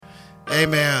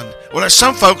Amen. Well, there's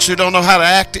some folks who don't know how to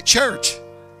act at church.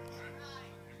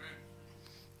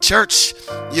 Church,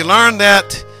 you learn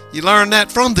that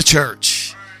from the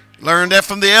church. You learn that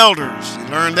from the elders. You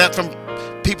learn that from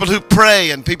people who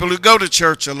pray and people who go to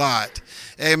church a lot.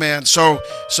 Amen. So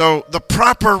the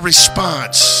proper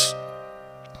response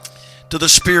to the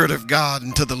Spirit of God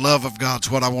and to the love of God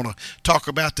is what I want to talk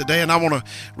about today. And I want to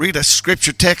read a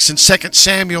scripture text in 2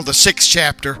 Samuel, the 6th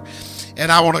chapter. And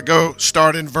I want to go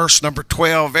start in verse number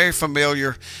 12. Very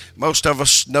familiar. Most of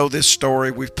us know this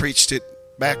story. We've preached it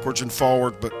backwards and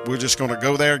forward, but we're just going to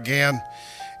go there again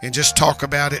and just talk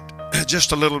about it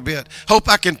just a little bit. Hope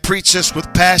I can preach this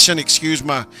with passion. Excuse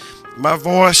my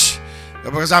voice,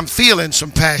 because I'm feeling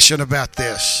some passion about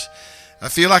this. I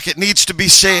feel like it needs to be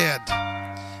said.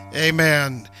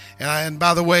 Amen. And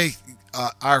by the way,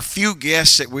 our few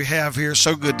guests that we have here,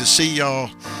 so good to see y'all.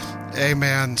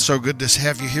 Amen. So good to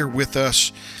have you here with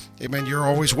us. Amen. You're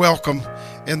always welcome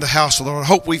in the house of the Lord. I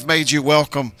hope we've made you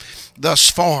welcome thus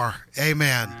far.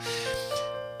 Amen.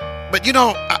 But you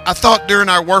know, I thought during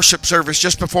our worship service,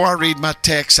 just before I read my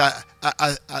text, I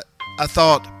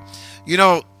thought, you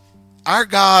know, our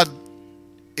God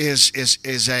he's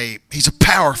a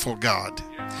powerful God.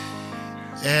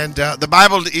 And the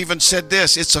Bible even said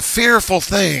this: it's a fearful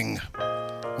thing.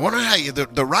 I wonder how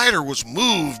the writer was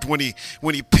moved when he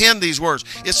penned these words.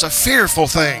 It's a fearful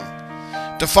thing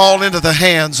to fall into the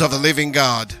hands of the living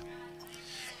God.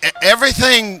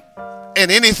 Everything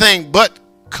and anything but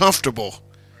comfortable,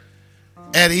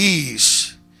 at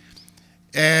ease.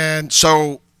 And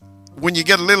so when you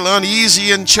get a little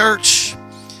uneasy in church,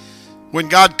 when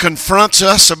God confronts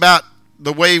us about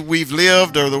the way we've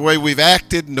lived or the way we've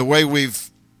acted and the way we've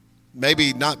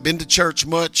maybe not been to church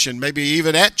much, and maybe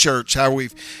even at church, how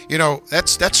we've, you know,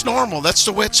 that's normal. That's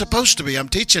the way it's supposed to be. I'm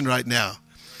teaching right now.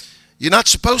 You're not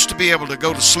supposed to be able to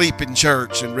go to sleep in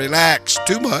church and relax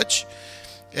too much.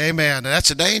 Amen. And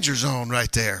that's a danger zone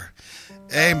right there.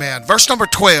 Amen. Verse number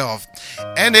 12.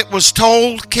 And it was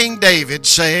told King David,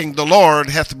 saying, the Lord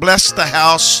hath blessed the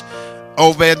house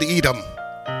Obed-Edom,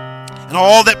 and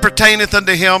all that pertaineth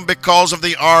unto him, because of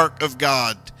the ark of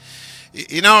God.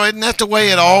 You know, isn't that the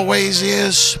way it always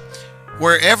is?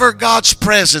 Wherever God's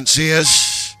presence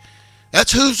is,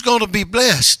 that's who's going to be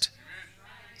blessed.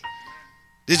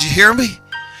 Did you hear me?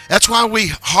 That's why we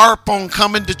harp on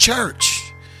coming to church.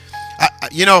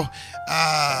 I've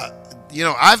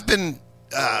been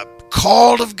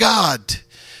called of God,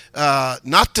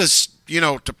 not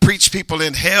to preach people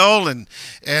in hell and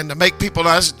to make people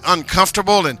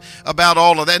uncomfortable and about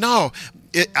all of that. No,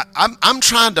 I'm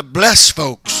trying to bless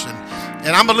folks,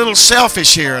 and I'm a little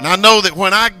selfish here, and I know that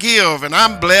when I give and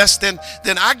I'm blessed, then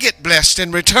I get blessed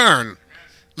in return.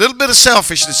 A little bit of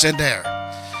selfishness in there.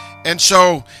 And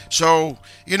so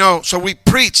we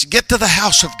preach, get to the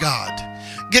house of God.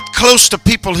 Get close to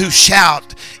people who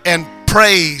shout and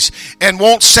praise and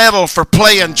won't settle for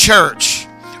playing church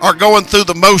or going through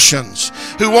the motions,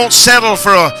 who won't settle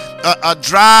for a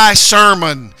dry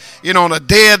sermon, on a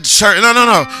dead sermon.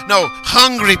 No,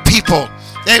 hungry people,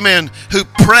 amen, who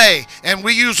pray. And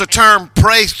we use the term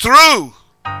pray through.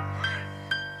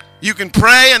 You can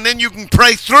pray and then you can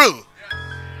pray through.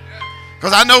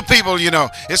 Because I know people,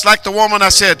 it's like the woman I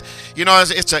said,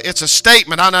 it's a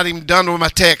statement. I'm not even done with my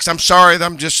text. I'm sorry,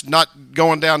 I'm just not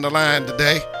going down the line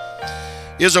today.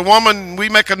 Is a woman, we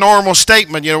make a normal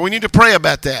statement, we need to pray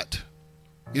about that.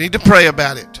 You need to pray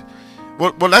about it.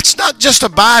 Well, that's not just a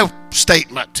by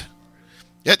statement.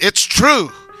 It's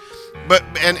true. But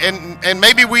and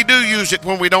maybe we do use it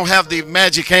when we don't have the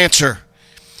magic answer.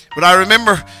 But I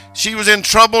remember she was in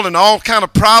trouble and all kind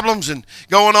of problems and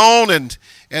going on, and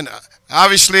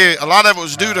obviously a lot of it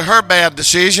was due to her bad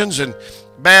decisions and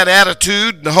bad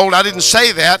attitude. I didn't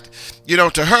say that,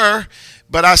 to her,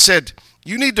 but I said,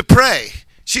 you need to pray.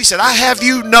 She said, I have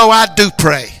you know I do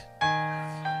pray.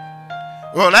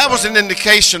 Well, that was an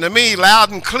indication to me,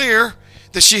 loud and clear,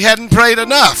 that she hadn't prayed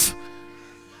enough.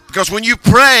 Because when you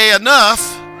pray enough,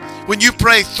 when you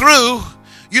pray through,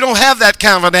 you don't have that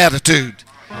kind of an attitude.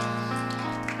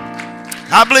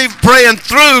 I believe praying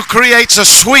through creates a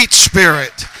sweet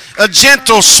spirit, a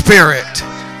gentle spirit.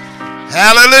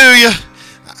 Hallelujah.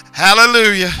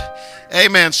 Hallelujah.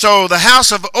 Amen. So the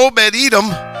house of Obed-Edom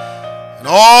and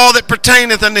all that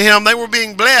pertaineth unto him, they were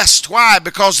being blessed. Why?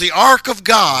 Because the ark of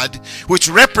God, which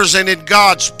represented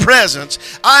God's presence,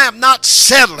 I am not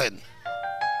settling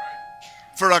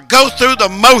for a go through the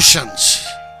motions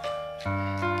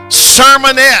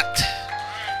sermonette.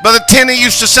 Brother Tenney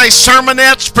used to say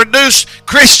sermonettes produce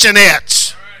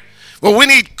Christianettes. Well, we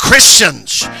need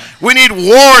Christians. We need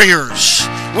warriors.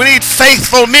 We need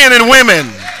faithful men and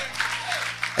women.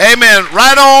 Amen.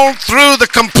 Right on through the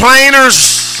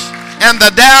complainers and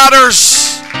the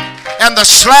doubters and the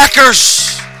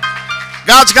slackers.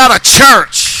 God's got a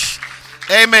church.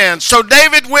 Amen. So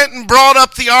David went and brought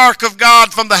up the ark of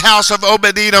God from the house of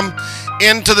Obed-Edom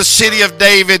into the city of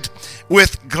David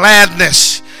with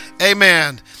gladness.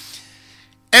 Amen.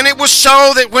 And it was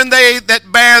so that when they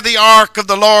that bare the ark of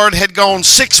the Lord had gone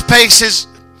 6 paces,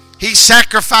 he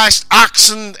sacrificed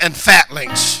oxen and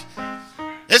fatlings.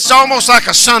 It's almost like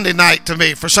a Sunday night to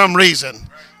me for some reason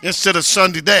instead of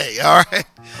Sunday day, all right?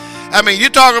 I mean, you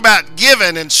talk about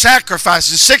giving and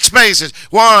sacrifices. 6 paces.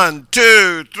 1,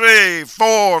 2, 3,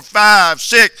 4, 5,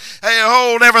 6. Hey,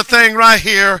 hold everything right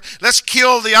here. Let's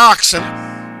kill the oxen.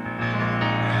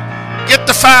 Get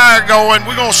the fire going.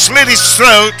 We're going to slit his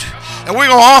throat, and we're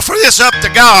going to offer this up to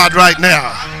God right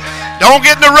now. Don't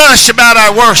get in a rush about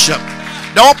our worship.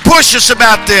 Don't push us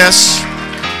about this.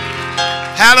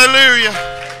 Hallelujah.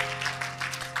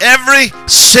 Every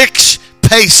 6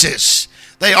 paces,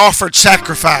 they offered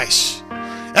sacrifice.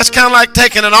 That's kind of like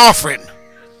taking an offering.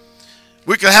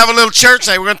 We could have a little church and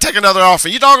say, we're going to take another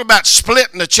offering. You talk about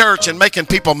splitting the church and making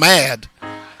people mad.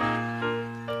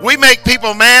 We make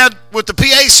people mad with the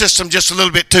PA system just a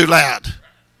little bit too loud.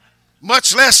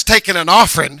 Much less taking an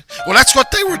offering. Well, that's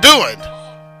what they were doing.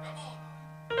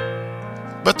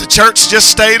 But the church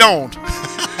just stayed on.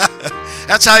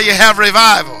 That's how you have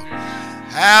revival.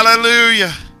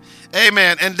 Hallelujah.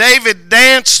 Amen. And David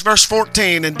danced, verse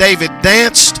 14, and David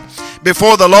danced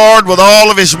before the Lord with all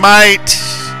of his might.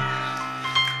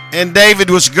 And David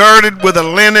was girded with a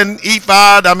linen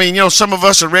ephod. I mean, some of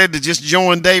us are ready to just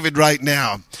join David right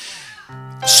now.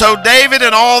 So David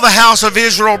and all the house of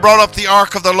Israel brought up the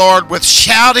ark of the Lord with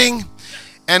shouting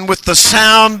and with the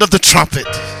sound of the trumpet.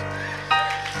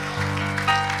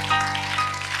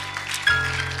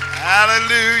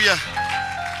 Hallelujah.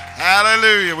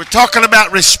 Hallelujah. We're talking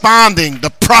about responding, the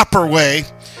proper way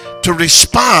to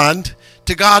respond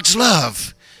to God's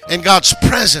love and God's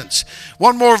presence.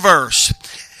 One more verse.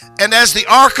 And as the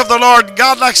ark of the Lord,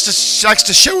 God likes to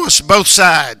show us both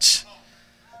sides.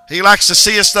 He likes to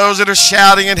see us, those that are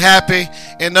shouting and happy,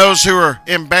 and those who are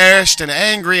embarrassed and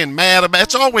angry and mad about it.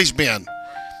 It's always been.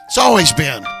 It's always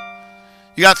been.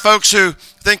 You got folks who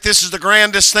think this is the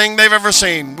grandest thing they've ever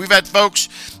seen. We've had folks,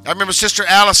 I remember Sister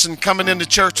Allison coming into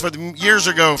church years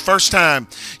ago, first time,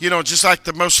 just like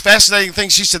the most fascinating thing.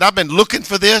 She said, I've been looking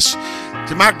for this.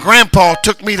 My grandpa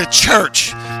took me to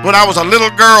church when I was a little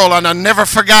girl, and I never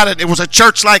forgot it. It was a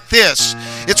church like this.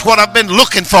 It's what I've been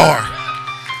looking for.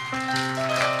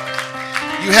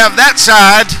 You have that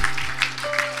side.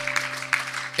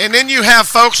 And then you have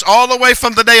folks all the way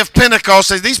from the day of Pentecost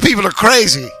say, these people are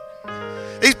crazy.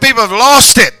 These people have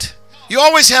lost it. You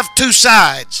always have 2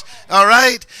 sides. All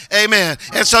right? Amen.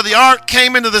 And so the ark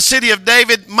came into the city of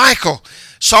David. Michal,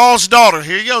 Saul's daughter.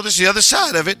 Here you go. This is the other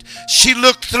side of it. She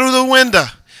looked through the window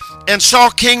and saw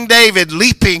King David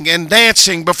leaping and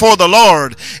dancing before the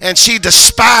Lord. And she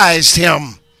despised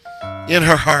him in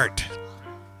her heart.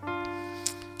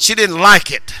 She didn't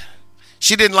like it.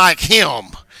 She didn't like him.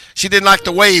 She didn't like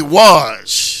the way he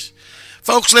was.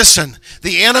 Folks, listen.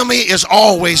 The enemy is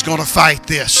always going to fight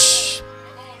this.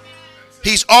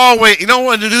 He's always, you know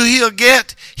what he'll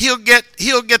get? He'll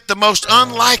get the most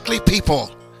unlikely people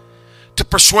to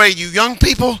persuade you. Young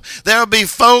people, there'll be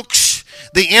folks,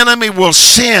 the enemy will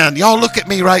send. Y'all look at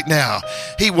me right now.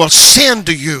 He will send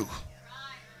to you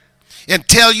and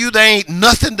tell you there ain't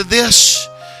nothing to this.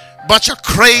 Bunch of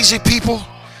crazy people.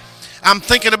 I'm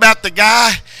thinking about the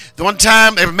guy. The one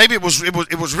time, maybe it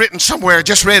was written somewhere. I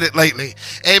just read it lately.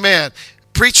 Amen.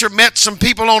 Preacher met some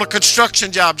people on a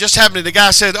construction job. Just happened. The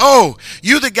guy said, "Oh,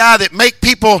 you the guy that make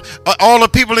people, all the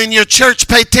people in your church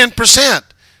pay 10%."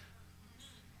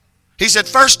 He said,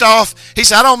 "First off,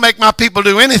 I don't make my people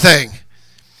do anything.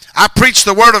 I preach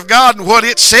the word of God and what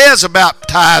it says about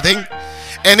tithing."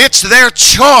 And it's their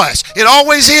choice. It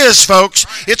always is, folks.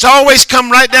 It's always come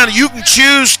right down. You can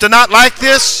choose to not like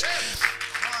this.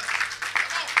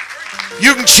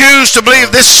 You can choose to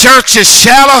believe this church is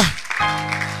shallow.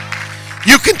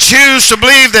 You can choose to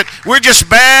believe that we're just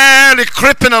barely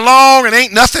cripping along and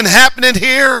ain't nothing happening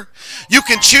here. You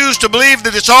can choose to believe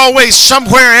that it's always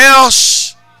somewhere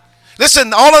else.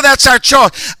 Listen, all of that's our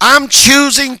choice. I'm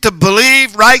choosing to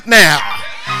believe right now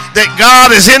that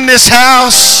God is in this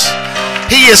house.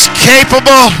 He is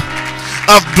capable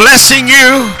of blessing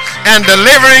you and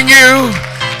delivering you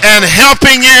and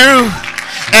helping you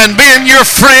and being your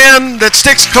friend that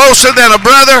sticks closer than a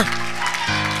brother.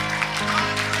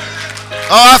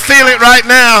 Oh, I feel it right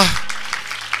now.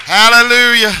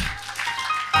 Hallelujah.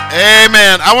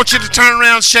 Amen. I want you to turn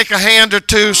around, shake a hand or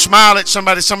two, smile at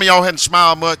somebody. Some of y'all hadn't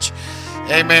smiled much.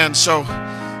 Amen. So,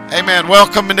 amen.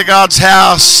 Welcome into God's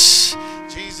house. In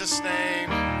Jesus' name.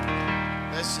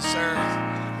 Bless you, sir.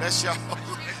 Bless y'all.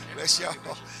 Bless y'all.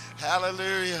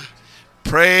 Hallelujah.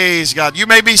 Praise God. You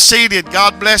may be seated.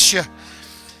 God bless you.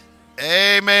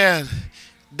 Amen.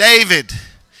 David,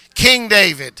 King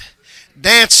David,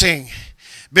 dancing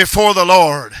before the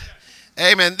Lord.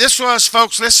 Amen. This was,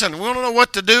 folks, listen, we don't know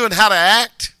what to do and how to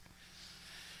act.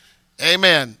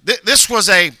 Amen. This was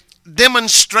a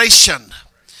demonstration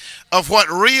of what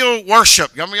real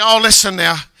worship, y'all listen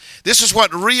now. This is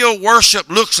what real worship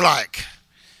looks like.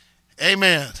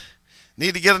 Amen.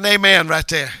 Need to get an amen right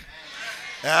there.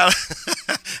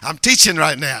 I'm teaching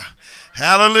right now.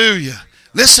 Hallelujah.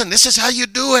 Listen, this is how you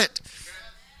do it.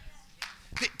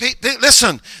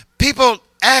 Listen, people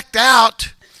act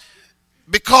out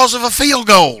because of a field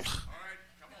goal.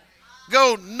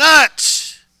 Go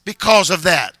nuts because of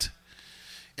that.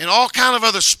 And all kind of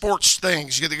other sports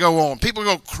things that go on. People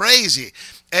go crazy.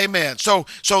 Amen. So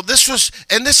this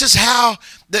is how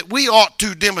that we ought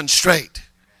to demonstrate.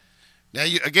 Now,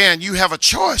 you have a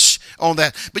choice on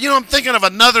that. But, I'm thinking of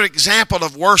another example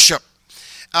of worship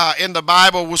in the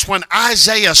Bible was when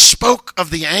Isaiah spoke of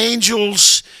the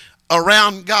angels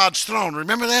around God's throne.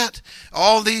 Remember that?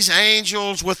 All these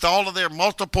angels with all of their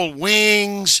multiple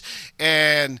wings,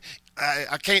 and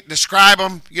I can't describe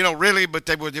them, really, but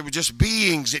they were just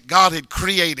beings that God had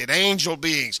created, angel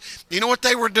beings. You know what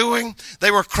they were doing? They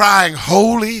were crying,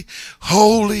 holy,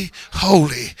 holy,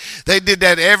 holy. They did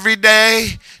that every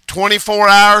day, 24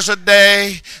 hours a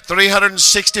day,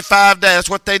 365 days. That's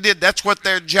what they did. That's what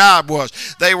their job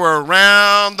was. They were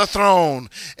around the throne,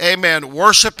 amen,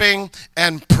 worshiping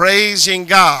and praising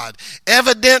God.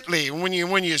 Evidently, when you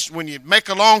make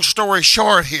a long story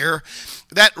short here,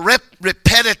 that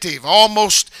repetitive,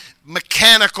 almost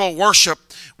mechanical worship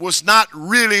was not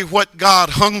really what God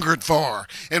hungered for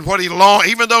and what he longed.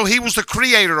 Even though he was the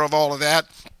creator of all of that,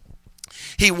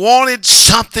 he wanted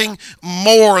something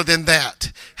more than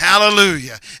that.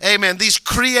 Hallelujah. Amen. These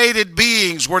created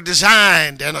beings were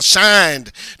designed and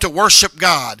assigned to worship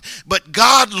God. But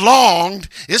God longed,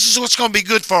 this is what's going to be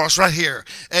good for us right here.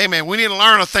 Amen. We need to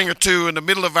learn a thing or two in the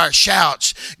middle of our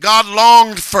shouts. God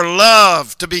longed for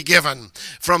love to be given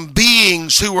from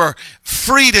beings who were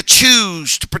free to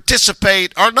choose to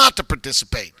participate or not to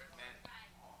participate.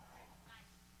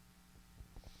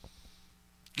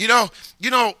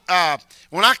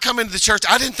 When I come into the church,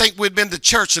 I didn't think we'd been to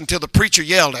church until the preacher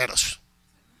yelled at us.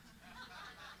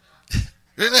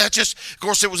 Of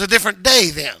course, it was a different day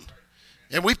then.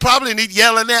 And we probably need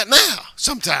yelling at now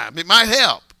sometime. It might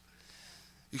help.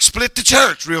 You split the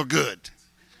church real good,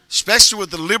 especially with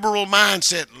the liberal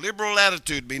mindset, liberal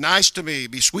attitude. Be nice to me,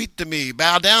 be sweet to me,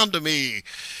 bow down to me.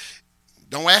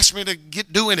 Don't ask me to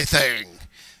do anything,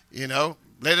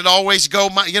 Let it always go.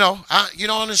 You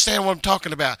don't understand what I'm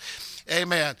talking about.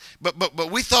 Amen.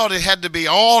 But we thought it had to be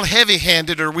all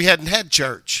heavy-handed or we hadn't had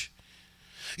church.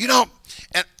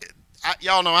 And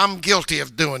y'all know I'm guilty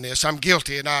of doing this. I'm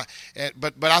guilty,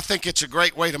 but I think it's a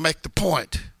great way to make the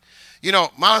point.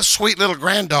 My sweet little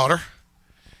granddaughter.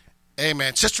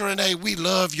 Amen. Sister Renee, we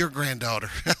love your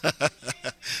granddaughter.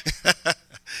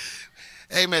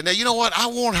 Amen. Now, you know what? I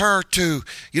want her to,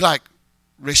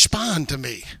 respond to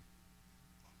me.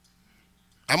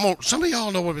 Some of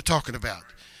y'all know what we're talking about.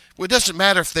 Well, it doesn't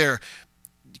matter if they're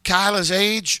Kyla's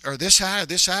age or this high or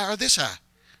this high or this high.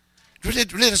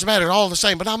 It really doesn't matter. All the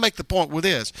same. But I'll make the point with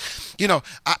this.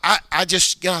 I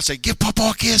just say, give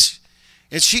Papa a kiss.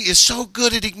 And she is so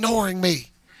good at ignoring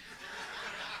me.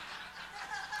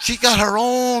 She got her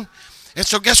own. And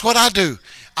so guess what I do?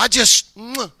 I just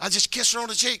kiss her on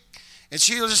the cheek. And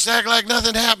she'll just act like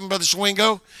nothing happened, Brother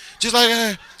Swingo. Just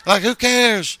like who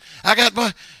cares? I got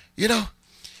my,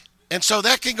 And so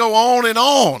that can go on.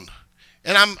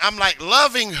 And I'm like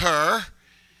loving her,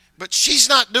 but she's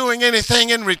not doing anything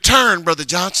in return, Brother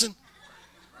Johnson.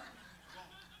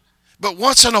 But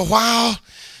once in a while,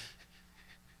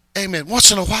 amen,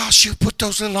 she'll put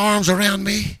those little arms around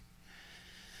me.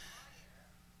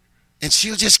 And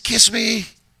she'll just kiss me.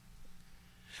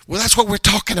 Well, that's what we're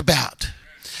talking about.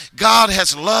 God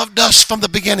has loved us from the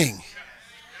beginning.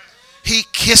 He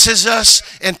kisses us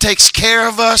and takes care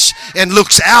of us and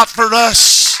looks out for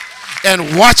us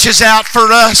and watches out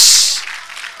for us.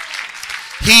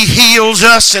 He heals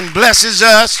us and blesses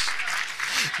us.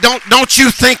 Don't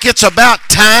you think it's about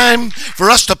time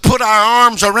for us to put our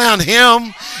arms around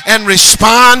him and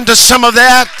respond to some of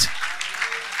that?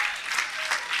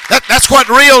 That's what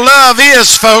real love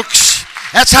is, folks.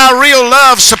 That's how real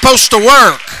love's supposed to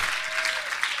work.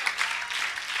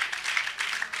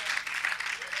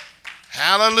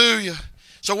 Hallelujah.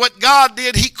 So what God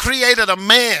did, he created a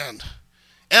man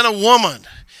and a woman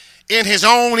in his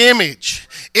own image,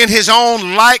 in his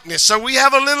own likeness. So we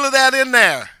have a little of that in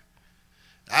there.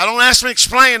 I don't ask me to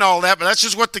explain all that, but that's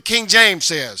just what the King James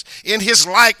says. In his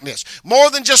likeness. More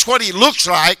than just what he looks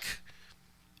like.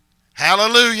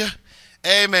 Hallelujah.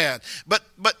 Amen. But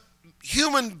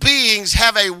human beings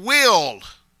have a will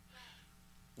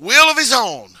of his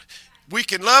own. We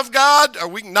can love God or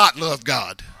we can not love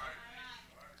God.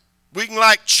 We can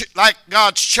like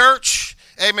God's church,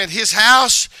 amen, his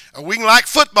house, or we can like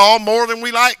football more than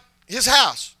we like his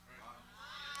house.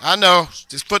 I know, it's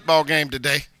this football game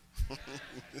today.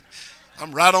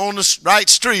 I'm right on the right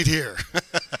street here.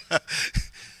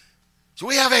 So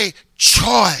we have a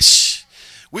choice.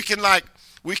 We can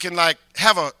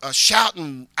have a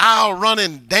shouting, aisle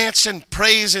running, dancing,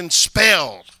 praising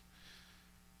spell.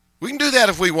 We can do that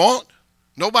if we want.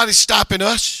 Nobody's stopping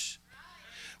us.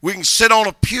 We can sit on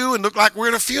a pew and look like we're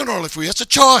at a funeral if we. It's a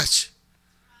choice.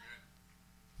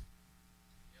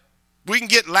 We can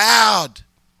get loud.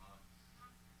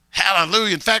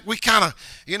 Hallelujah. In fact, we kind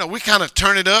of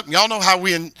turn it up. Y'all know how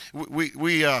we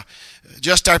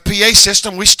adjust our PA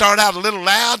system. We start out a little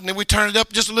loud and then we turn it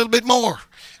up just a little bit more.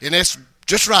 And that's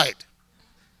just right.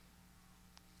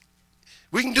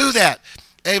 We can do that.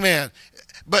 Amen.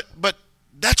 But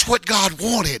that's what God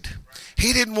wanted.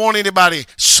 He didn't want anybody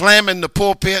slamming the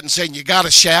pulpit and saying, you got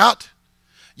to shout.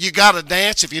 You got to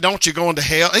dance. If you don't, you're going to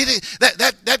hell.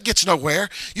 That gets nowhere.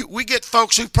 We get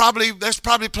folks who there's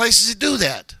probably places that do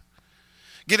that.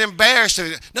 Get embarrassed.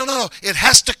 No. It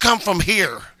has to come from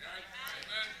here.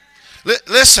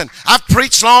 Listen, I've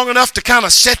preached long enough to kind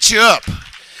of set you up.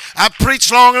 I've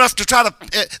preached long enough to try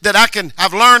to,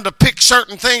 I've learned to pick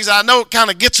certain things I know it kind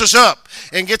of gets us up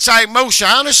and gets our emotion.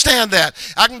 I understand that.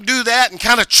 I can do that and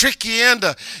kind of trick you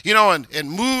into, and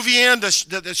move you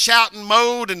into the shouting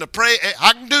mode and the pray.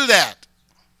 I can do that.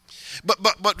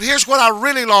 But here's what I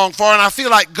really long for, and I feel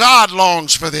like God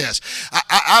longs for this.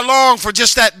 I long for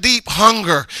just that deep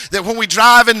hunger that when we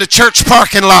drive in the church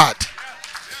parking lot,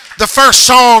 the first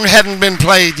song hadn't been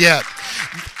played yet.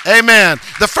 Amen.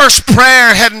 The first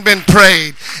prayer hadn't been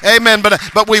prayed. Amen.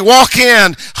 But we walk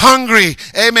in hungry,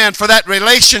 amen, for that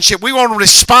relationship. We want to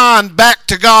respond back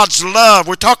to God's love.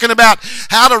 We're talking about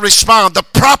how to respond, the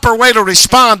proper way to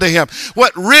respond to him.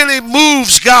 What really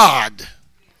moves God.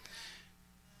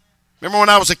 Remember when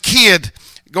I was a kid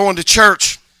going to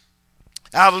church,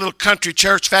 out a little country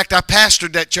church. In fact, I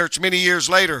pastored that church many years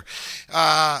later.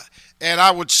 And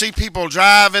I would see people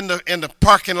drive in the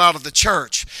parking lot of the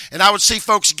church, and I would see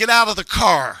folks get out of the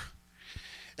car.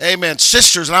 Amen.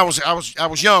 Sisters, and I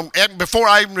was young before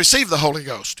I even received the Holy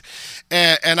Ghost,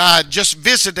 and I just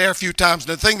visited there a few times.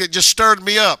 And the thing that just stirred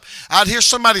me up, I'd hear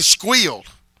somebody squeal,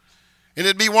 and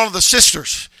it'd be one of the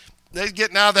sisters. They'd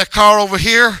getting out of their car over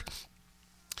here.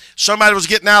 Somebody was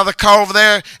getting out of the car over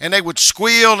there, and they would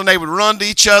squeal and they would run to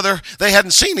each other. They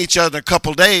hadn't seen each other in a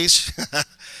couple days.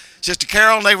 Sister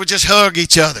Carol, and they would just hug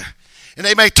each other. And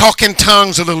they may talk in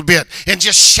tongues a little bit and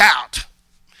just shout.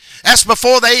 That's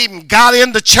before they even got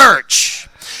into church.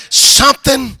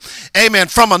 Something, amen,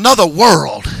 from another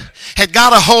world had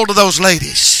got a hold of those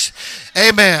ladies.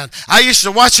 Amen. I used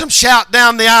to watch them shout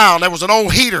down the aisle. There was an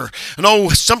old heater,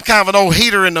 some kind of an old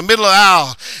heater in the middle of the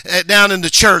aisle down in the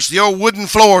church, the old wooden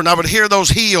floor, and I would hear those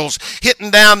heels hitting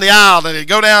down the aisle, and they'd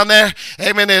go down there,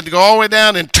 amen, they'd go all the way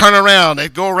down and turn around.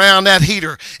 They'd go around that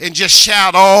heater and just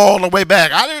shout all the way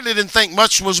back. I really didn't think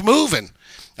much was moving.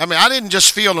 I mean, I didn't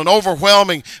just feel an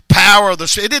overwhelming power of the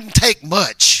Spirit. It didn't take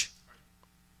much.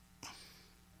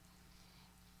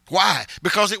 Why?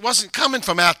 Because it wasn't coming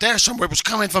from out there somewhere. It was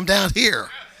coming from down here.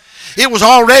 It was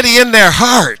already in their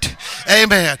heart.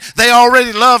 Amen. They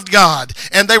already loved God,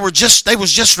 and they was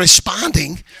just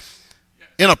responding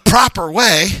in a proper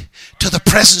way to the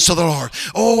presence of the Lord.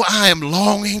 Oh, I am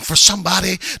longing for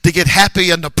somebody to get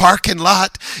happy in the parking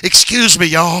lot. Excuse me,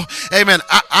 y'all. Amen.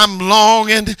 I'm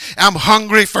longing. I'm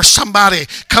hungry for somebody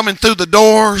coming through the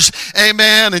doors.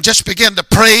 Amen. And just begin to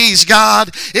praise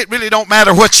God. It really don't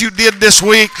matter what you did this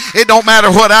week. It don't matter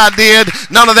what I did.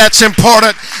 None of that's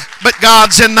important. But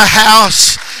God's in the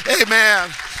house.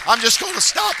 Amen. I'm just going to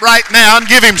stop right now and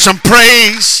give him some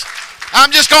praise.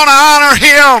 I'm just going to honor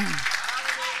him.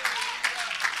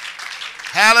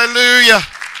 Hallelujah.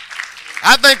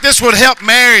 I think this would help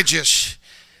marriages.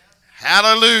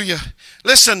 Hallelujah.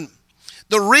 Listen,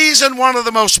 the reason one of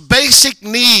the most basic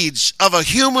needs of a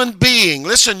human being,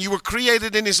 listen, you were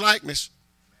created in his likeness.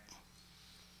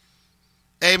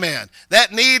 Amen.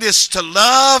 That need is to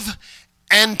love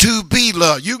and to be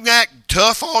loved. You can act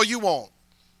tough all you want.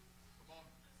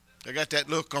 I got that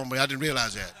look on me. I didn't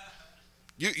realize that.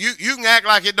 You can act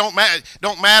like it don't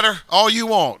matter all you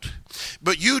want,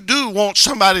 but you do want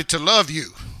somebody to love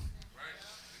you.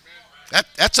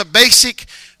 That's a basic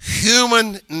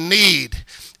human need.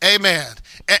 Amen.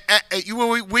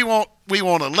 We want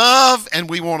to love, and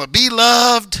we want to be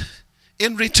loved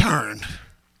in return.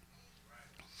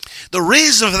 The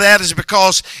reason for that is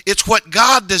because it's what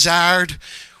God desired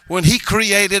when He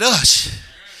created us.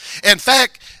 In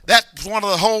fact, that's one of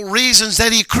the whole reasons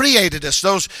that He created us.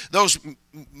 Those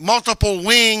multiple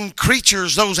winged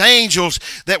creatures, those angels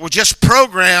that were just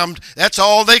programmed, that's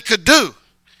all they could do.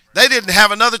 They didn't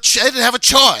have a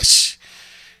choice.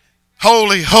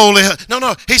 Holy, holy.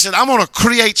 No. He said, I'm going to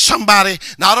create somebody,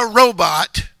 not a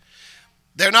robot.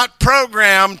 They're not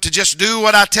programmed to just do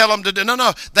what I tell them to do.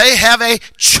 No. They have a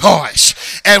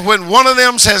choice. And when one of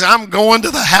them says, I'm going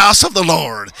to the house of the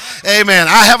Lord, amen,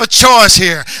 I have a choice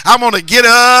here. I'm going to get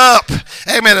up.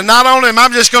 Amen. And not only am I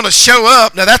just going to show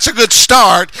up, now that's a good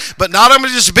start, but not only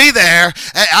just be there,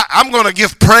 I'm going to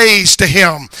give praise to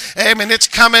Him. Amen. It's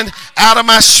coming out of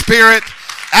my spirit,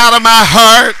 out of my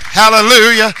heart.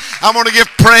 Hallelujah. I'm going to give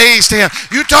praise to Him.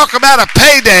 You talk about a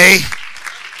payday.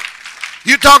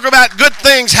 You talk about good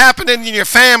things happening in your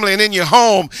family and in your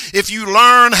home if you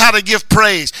learn how to give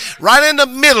praise. Right in the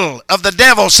middle of the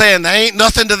devil saying there ain't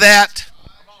nothing to that.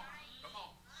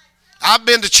 I've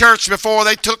been to church before.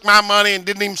 They took my money and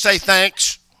didn't even say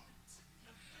thanks.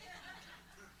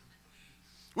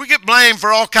 We get blamed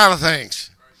for all kind of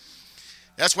things.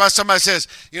 That's why somebody says,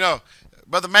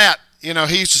 Brother Matt, he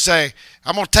used to say,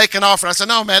 I'm going to take an offering. I said,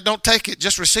 no, Matt, don't take it.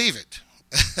 Just receive it.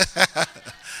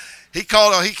 He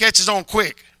catches on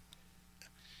quick.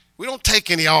 We don't take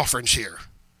any offerings here.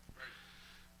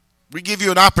 We give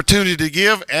you an opportunity to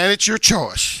give, and it's your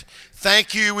choice.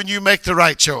 Thank you when you make the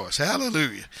right choice.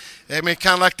 Hallelujah. Amen.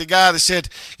 Kind of like the guy that said,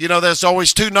 there's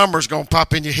always two numbers going to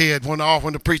pop in your head when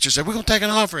the preacher said, we're going to take an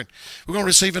offering. We're going to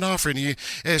receive an offering. And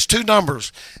it's two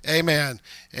numbers. Amen.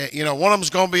 One of them is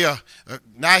going to be a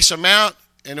nice amount.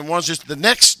 And the one's just the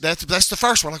next, that's the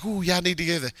first one. Like, oh, yeah, I need to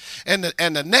give it. And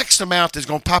the next amount that's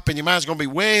going to pop in your mind is going to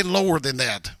be way lower than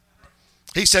that.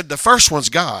 He said the first one's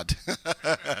God.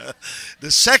 The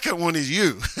second one is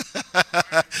you.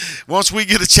 Once we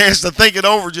get a chance to think it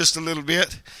over just a little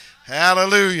bit.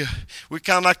 Hallelujah. We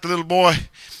kind of like the little boy,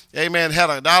 amen,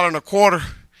 had $1.25.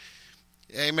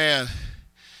 Amen.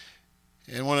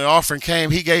 And when the offering came,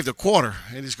 he gave the quarter.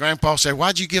 And his grandpa said,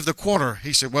 why'd you give the quarter?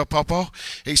 He said, well, Papa,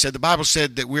 he said, the Bible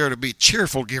said that we are to be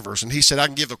cheerful givers. And he said, I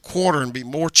can give the quarter and be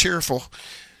more cheerful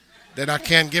than I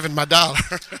can giving my dollar.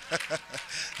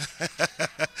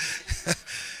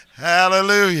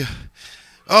 Hallelujah.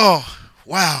 Oh,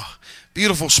 wow.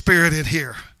 Beautiful spirit in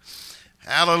here.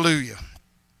 Hallelujah.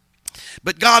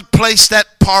 But God placed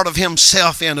that part of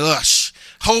Himself in us,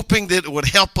 hoping that it would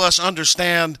help us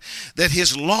understand that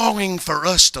His longing for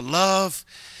us to love,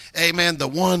 amen, the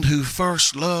one who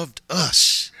first loved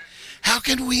us. How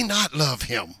can we not love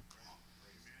Him?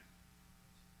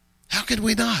 How can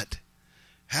we not?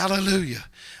 Hallelujah.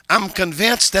 I'm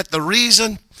convinced that the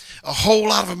reason a whole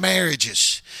lot of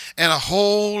marriages and a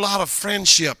whole lot of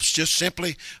friendships just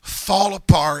simply fall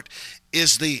apart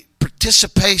is the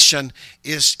participation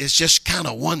is just kind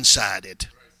of one-sided.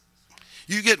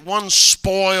 You get one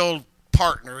spoiled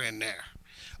partner in there,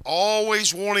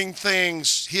 always wanting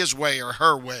things his way or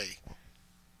her way.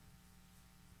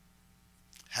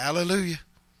 Hallelujah.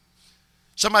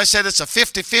 Somebody said it's a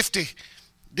 50-50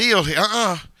 deal here.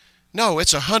 No,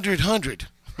 it's 100-100.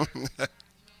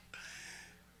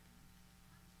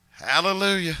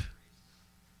 Hallelujah.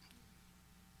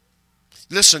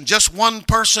 Listen, just one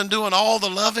person doing all the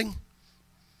loving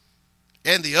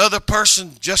and the other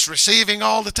person just receiving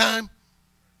all the time.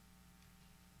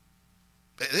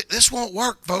 This won't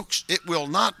work, folks. It will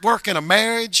not work in a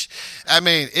marriage.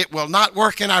 It will not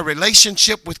work in our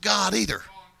relationship with God either.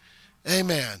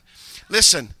 Amen.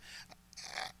 Listen,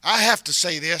 I have to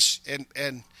say this,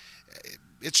 and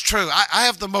it's true. I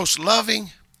have the most loving,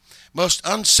 most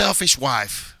unselfish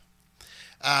wife.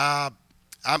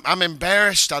 I'm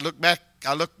embarrassed. I look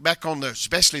back on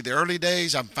especially the early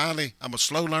days. I'm a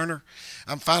slow learner.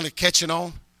 I'm finally catching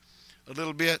on a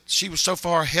little bit. She was so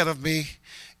far ahead of me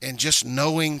and just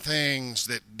knowing things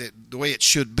that the way it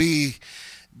should be,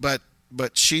 but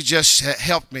she just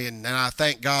helped me, and I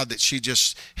thank God that she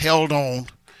just held on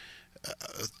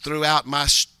throughout my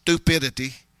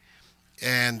stupidity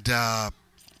and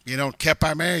kept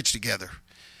our marriage together.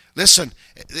 Listen,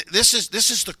 this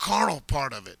is the carnal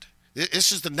part of it.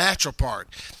 This is the natural part.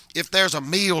 If there's a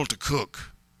meal to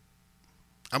cook,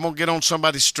 I'm going to get on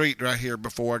somebody's street right here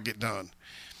before I get done.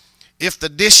 If the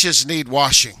dishes need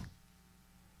washing,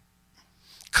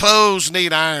 clothes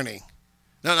need ironing,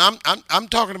 No, I'm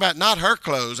talking about not her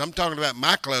clothes. I'm talking about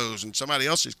my clothes and somebody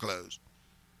else's clothes.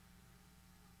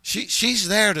 She's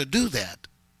there to do that.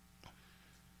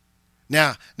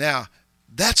 Now,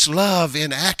 that's love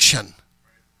in action.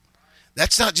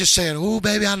 That's not just saying, "Oh,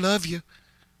 baby, I love you."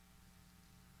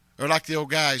 Or like the old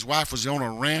guy, his wife was on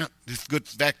a rant. Good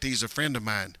fact, he's a friend of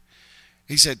mine.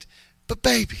 He said, "But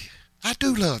baby, I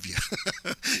do love you."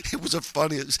 It was the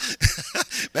funniest.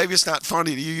 Maybe it's not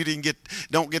funny to you. You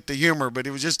don't get the humor, but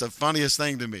it was just the funniest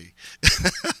thing to me.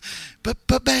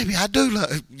 But baby, I do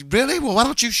love you. Really? Well, why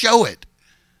don't you show it?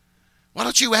 Why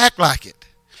don't you act like it?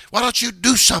 Why don't you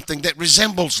do something that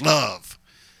resembles love?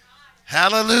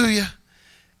 Hallelujah.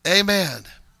 Amen.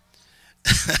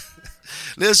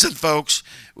 Listen, folks,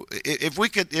 if we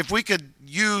could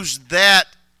use that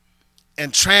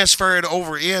and transfer it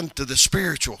over into the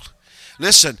spiritual.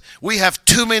 Listen, we have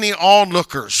too many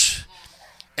onlookers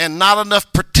and not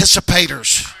enough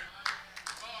participators.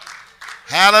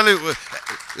 Hallelujah.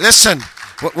 Listen,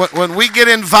 when we get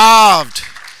involved,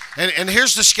 and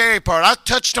here's the scary part. I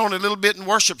touched on it a little bit in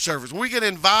worship service. When we get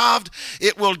involved,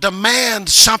 it will demand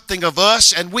something of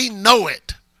us, and we know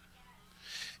it.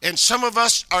 And some of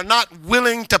us are not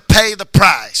willing to pay the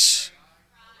price.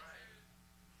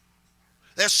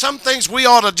 There's some things we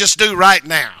ought to just do right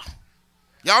now.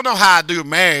 Y'all know how I do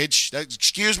marriage.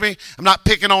 Excuse me. I'm not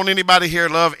picking on anybody here.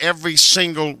 Love every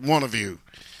single one of you.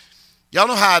 Y'all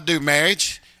know how I do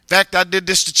marriage. In fact, I did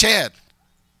this to Chad.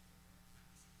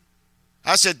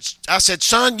 I said,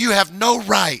 "Son, you have no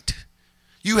right.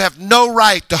 You have no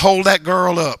right to hold that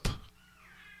girl up.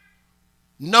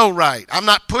 No right. I'm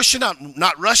not pushing, I'm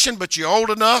not rushing, but you're old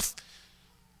enough.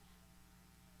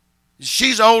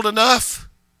 She's old enough.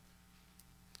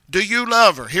 Do you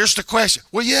love her?" Here's the question.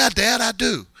 "Well, yeah, Dad, I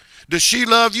do." "Does she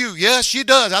love you?" "Yes, she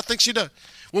does. I think she does."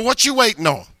 "Well, what you waiting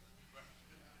on?"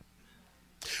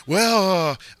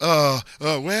 Well,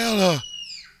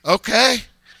 okay.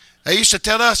 They used to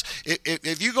tell us,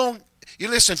 if you go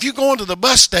into the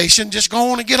bus station, just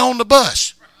go on and get on the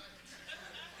bus.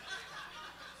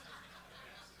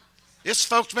 This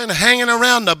folks been hanging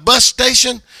around the bus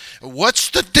station. What's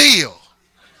the deal?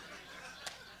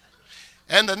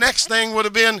 And the next thing would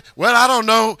have been, "Well, I don't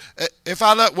know if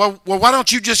I love." Well, why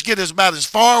don't you just get about as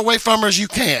far away from her as you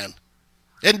can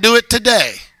and do it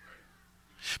today?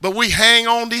 But we hang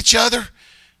on to each other.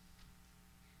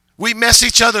 We mess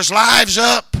each other's lives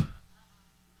up.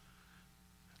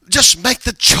 Just make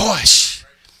the choice.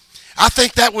 I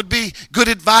think that would be good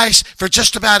advice for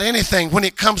just about anything when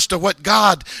it comes to what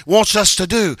God wants us to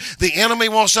do. The enemy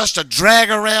wants us to drag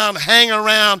around, hang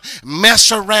around,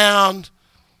 mess around.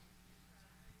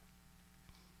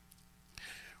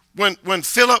 When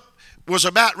Philip was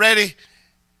about ready,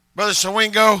 Brother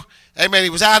Sawingo, amen, he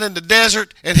was out in the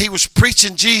desert and he was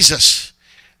preaching Jesus,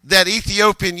 that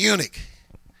Ethiopian eunuch,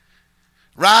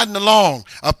 riding along.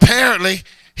 Apparently,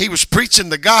 he was preaching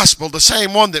the gospel, the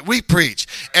same one that we preach.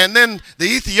 And then the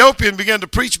Ethiopian began to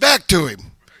preach back to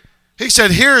him. He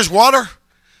said, "Here is water.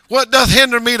 What doth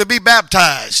hinder me to be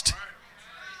baptized?"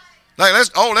 Like,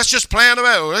 let's just plan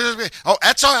about. Oh,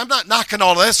 that's all. I'm not knocking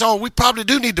all of that. Oh, we probably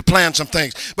do need to plan some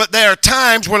things. But there are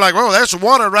times we're like, "Oh, there's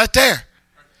water right there."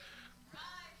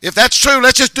 If that's true,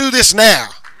 let's just do this now.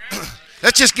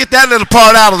 Let's just get that little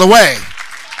part out of the way.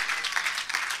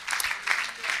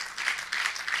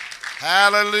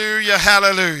 Hallelujah,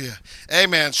 hallelujah.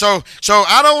 Amen. So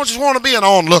I don't just want to be an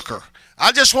onlooker.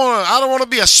 I don't want to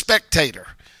be a spectator.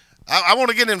 I want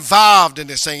to get involved in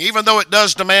this thing, even though it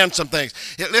does demand some things.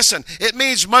 Listen, it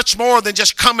means much more than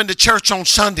just coming to church on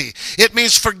Sunday. It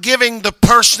means forgiving the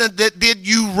person that did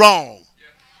you wrong.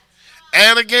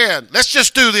 And again, let's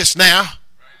just do this now.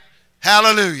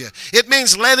 Hallelujah. It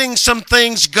means letting some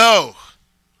things go.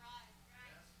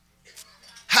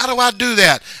 How do I do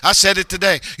that? I said it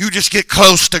today. You just get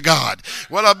close to God.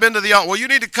 Well, I've been to the altar. Well, you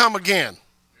need to come again.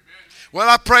 Well,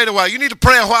 I prayed a while. You need to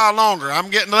pray a while longer. I'm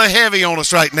getting a little heavy on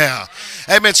us right now.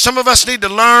 Amen. Some of us need to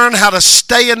learn how to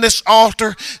stay in this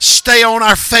altar, stay on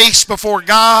our face before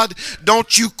God.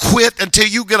 Don't you quit until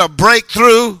you get a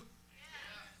breakthrough.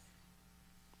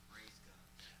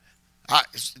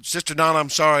 Sister Donna, I'm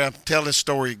sorry. I'm telling this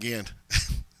story again.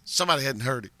 Somebody hadn't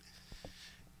heard it.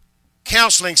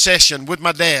 Counseling session with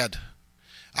my dad.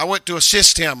 I went to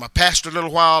assist him. I pastored a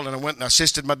little while, and I went and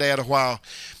assisted my dad a while.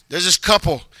 There's this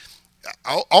couple,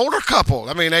 older couple.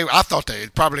 I mean, I thought they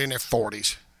were probably in their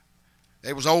 40s.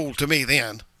 They was old to me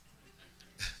then.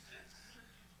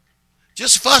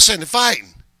 Just fussing and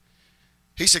fighting.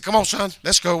 He said, "Come on, son,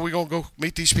 let's go. We're going to go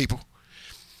meet these people."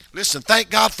 Listen, thank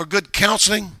God for good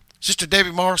counseling. Sister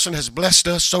Debbie Morrison has blessed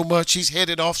us so much. She's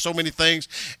headed off so many things,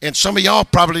 and some of y'all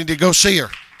probably need to go see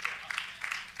her.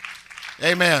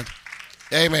 Amen.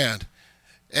 Amen.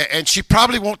 And she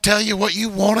probably won't tell you what you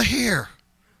want to hear.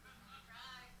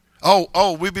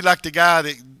 Oh, we'd be like the guy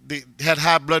that had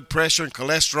high blood pressure and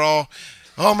cholesterol.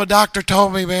 Oh, my doctor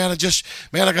told me, man,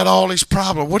 I got all these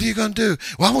problems. What are you going to do?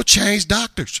 Well, I'm going to change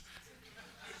doctors.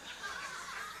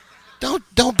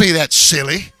 Don't be that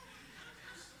silly.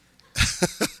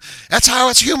 That's how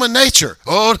it's human nature.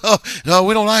 Oh, no,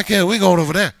 we don't like it. We're going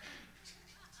over there.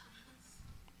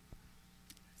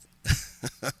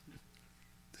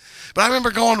 But I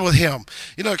remember going with him,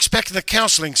 expecting a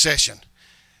counseling session.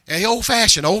 And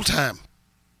old-fashioned, old-time.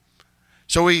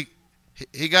 So he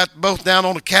got both down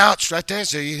on the couch right there.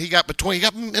 So he got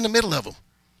in the middle of them.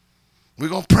 We're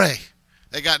going to pray.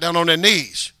 They got down on their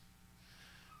knees.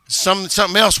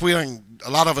 Something else a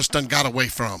lot of us done got away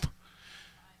from.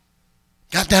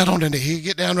 Got down on their knees. He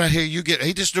get down right here.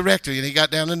 He just directed, and he got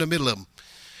down in the middle of them.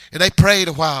 And they prayed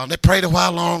a while, and they prayed a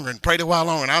while longer, and prayed a while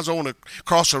longer. And I was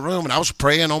across the room, and I was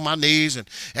praying on my knees and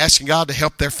asking God to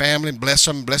help their family and bless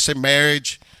them, bless their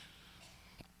marriage.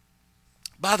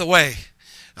 By the way,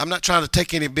 I'm not trying to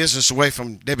take any business away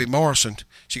from Debbie Morrison.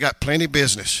 She got plenty of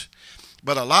business.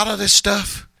 But a lot of this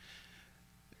stuff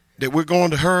that we're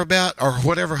going to her about, or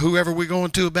whoever we're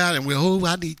going to about, and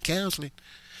I need counseling.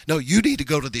 No, you need to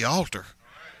go to the altar.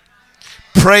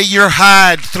 Pray your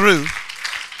hide through.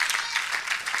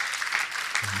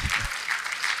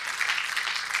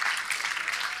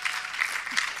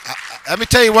 Let me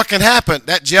tell you what can happen.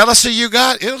 That jealousy you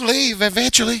got, it'll leave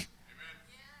eventually.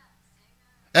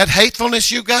 That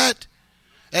hatefulness you got,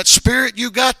 that spirit you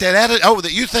got, that attitude,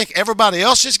 that you think everybody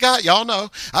else has got, y'all know.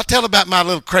 I tell about my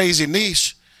little crazy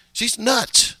niece. She's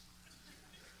nuts.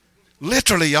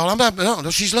 Literally, y'all. No,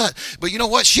 she's nuts. But you know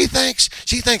what she thinks?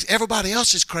 She thinks everybody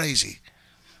else is crazy.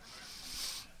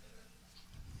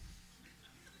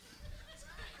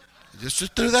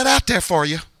 Just threw that out there for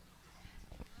you.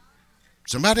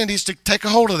 Somebody needs to take a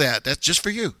hold of that. That's just for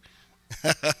you.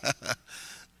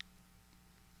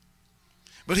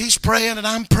 But he's praying and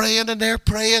I'm praying and they're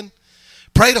praying.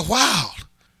 Prayed a while.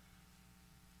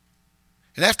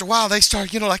 And after a while they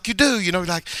start, like you do,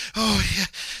 like,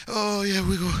 oh yeah,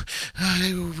 we go,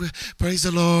 praise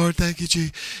the Lord, thank you,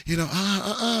 Jesus.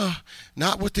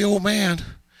 Not with the old man,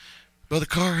 Brother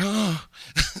Carr,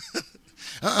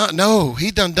 no,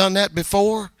 he done that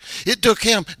before. It took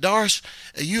him, Doris,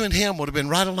 you and him would have been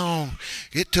right along.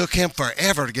 It took him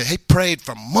forever to he prayed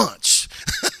for months.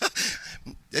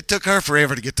 It took her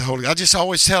forever to get the Holy Ghost. I just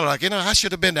always tell her, I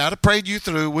should have been there. I'd have prayed you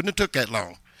through. Wouldn't have took that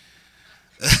long.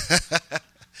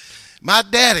 My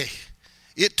daddy,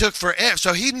 it took forever.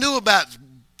 So he knew about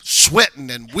sweating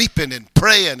and weeping and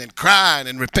praying and crying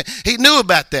and repenting. He knew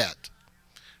about that.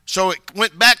 So it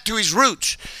went back to his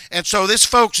roots. And so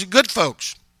good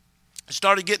folks,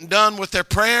 started getting done with their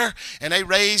prayer, and they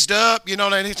raised up,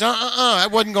 and he said, that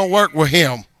wasn't going to work with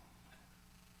him.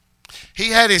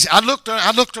 He had I looked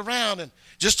around and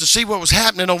just to see what was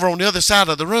happening over on the other side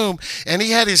of the room, and he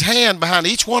had his hand behind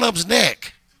each one of them's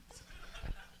neck.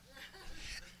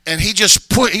 And he was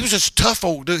just a tough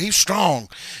old dude. He was strong,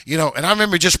 and I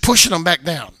remember just pushing them back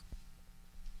down.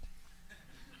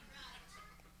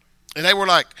 And they were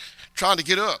like trying to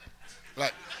get up.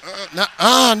 Like, no,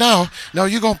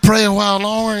 you're going to pray a while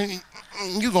longer.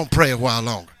 You're going to pray a while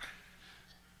longer.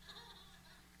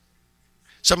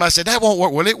 Somebody said, that won't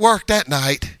work. Well, it worked that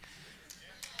night.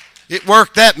 It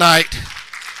worked that night.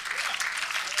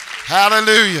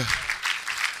 Hallelujah.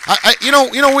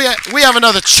 We have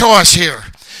another choice here.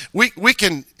 We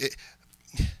can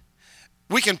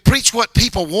preach what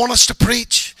people want us to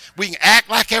preach. We can act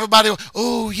like everybody.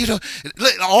 Or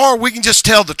we can just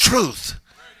tell the truth.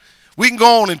 We can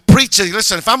go on and preach.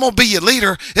 Listen, if I'm going to be your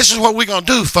leader, this is what we're going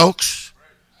to do, folks.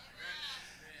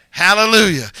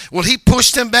 Hallelujah. Well, he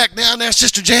pushed them back down there,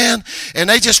 Sister Jan, and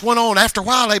they just went on. After a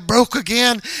while, they broke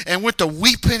again and went to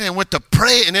weeping and went to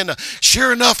praying, and then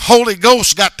sure enough, Holy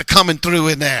Ghost got to coming through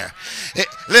in there.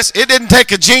 It didn't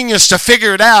take a genius to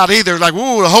figure it out either. Like,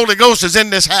 ooh, the Holy Ghost is in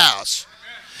this house.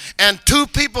 And two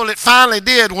people that finally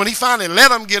did, when he finally let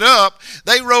them get up,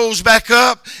 they rose back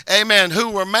up, amen, who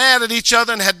were mad at each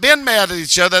other and had been mad at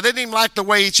each other. They didn't even like the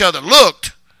way each other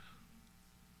looked.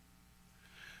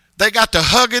 They got to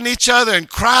hugging each other and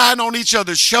crying on each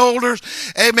other's shoulders.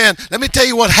 Amen. Let me tell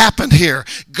you what happened here.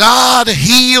 God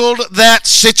healed that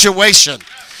situation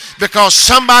because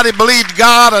somebody believed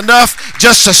God enough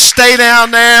just to stay down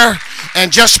there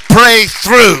and just pray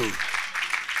through.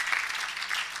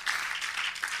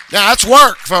 Now, that's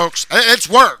work, folks. It's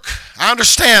work. I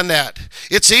understand that.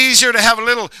 It's easier to have a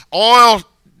little oil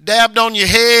dabbed on your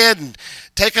head and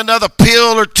take another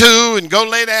pill or two and go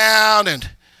lay down and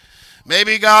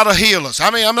Maybe God will heal us. I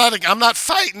mean, I'm not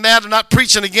fighting that. I'm not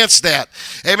preaching against that.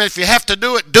 Amen. If you have to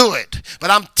do it, do it.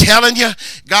 But I'm telling you,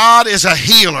 God is a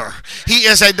healer. He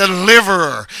is a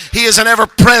deliverer. He is an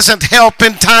ever-present help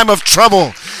in time of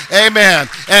trouble. Amen.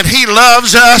 And He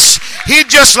loves us. He'd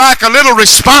just like a little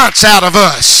response out of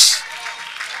us.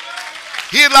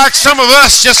 He'd like some of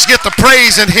us just get the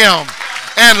praise in Him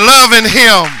and love in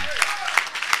Him.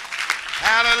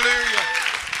 Hallelujah.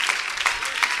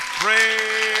 Praise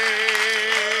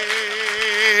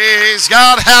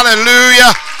God.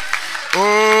 Hallelujah.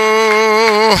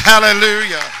 Oh,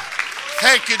 hallelujah.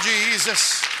 Thank you,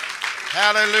 Jesus.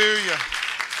 Hallelujah.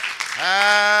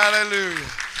 Hallelujah.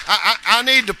 I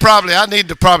need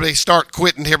to probably start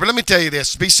quitting here, but let me tell you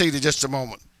this. Be seated just a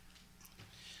moment.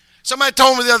 Somebody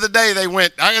told me the other day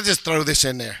I can just throw this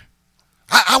in there.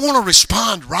 I want to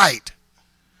respond right.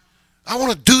 I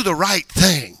want to do the right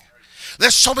thing.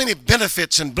 There's so many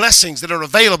benefits and blessings that are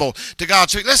available to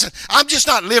God. So listen, I'm just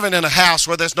not living in a house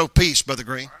where there's no peace, Brother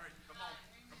Green.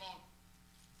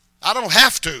 I don't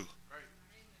have to.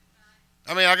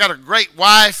 I mean, I got a great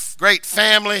wife, great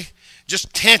family,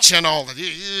 just tension all the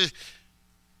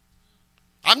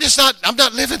time. I'm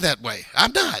not living that way.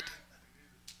 I'm not.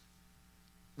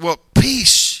 Well,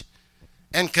 peace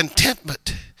and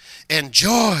contentment and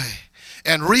joy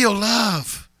and real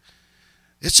love,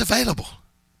 it's available.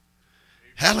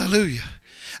 Hallelujah.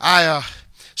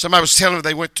 Somebody was telling me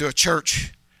they went to a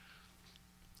church.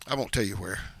 I won't tell you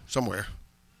where, somewhere.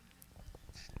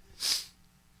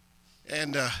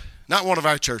 And not one of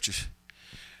our churches.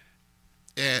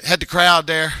 And had the crowd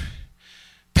there.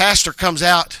 Pastor comes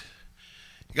out.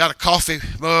 He got a coffee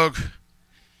mug.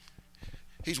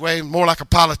 He's way more like a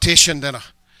politician than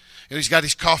he's got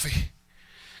his coffee.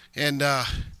 And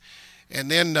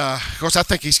then, of course, I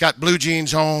think he's got blue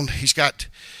jeans on.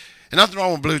 And nothing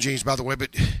wrong with blue jeans, by the way, but,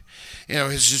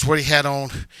 it's just what he had on.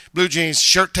 Blue jeans,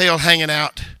 shirt tail hanging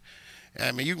out.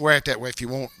 I mean, you can wear it that way if you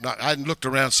want. I looked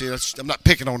around, see, I'm not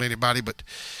picking on anybody, but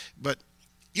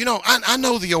I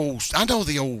know the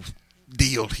old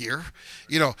deal here.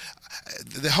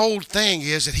 The whole thing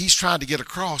is that he's trying to get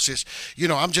across is,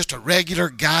 I'm just a regular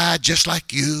guy just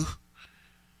like you.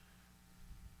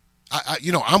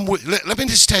 Let me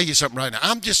just tell you something right now.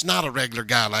 I'm just not a regular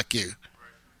guy like you.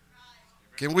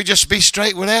 Can we just be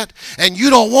straight with that? And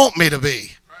you don't want me to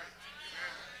be.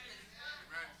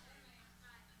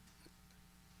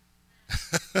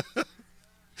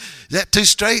 Is that too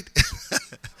straight?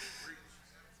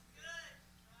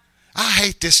 I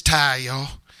hate this tie, y'all.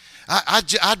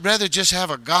 I'd rather just have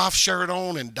a golf shirt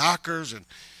on and Dockers and,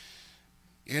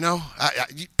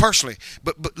 personally.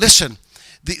 But listen,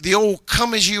 the old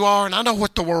come as you are, and I know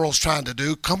what the world's trying to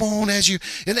do. Come on as you,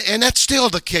 and that's still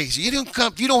the case. You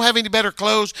don't have any better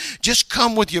clothes. Just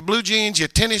come with your blue jeans, your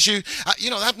tennis shoes.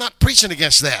 I'm not preaching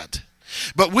against that,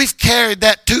 but we've carried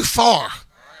that too far.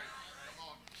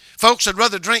 Folks would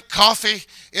rather drink coffee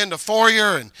in the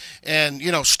foyer and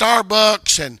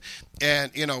Starbucks and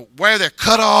wear their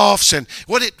cutoffs, and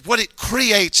what it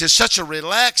creates is such a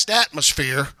relaxed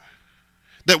atmosphere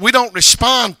that we don't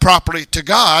respond properly to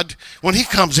God when He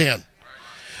comes in.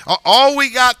 All we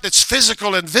got that's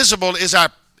physical and visible is our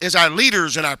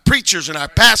leaders and our preachers and our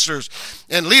pastors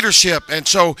and leadership. And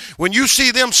so when you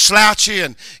see them slouchy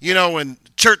and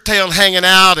shirt tail hanging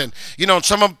out, and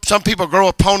some people grow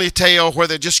a ponytail where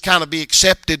they just kind of be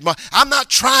accepted. I'm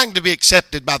not trying to be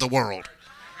accepted by the world.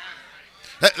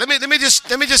 Let me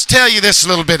just tell you this a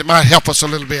little bit. It might help us a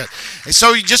little bit. And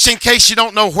so just in case you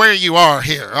don't know where you are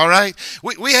here, all right?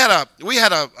 We had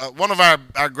one of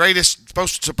our greatest,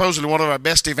 supposedly one of our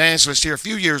best evangelists here a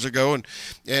few years ago,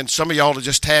 and some of y'all to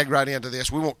just tag right into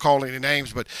this. We won't call any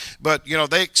names, but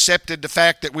they accepted the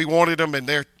fact that we wanted them, and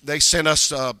they sent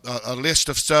us a list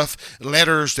of stuff,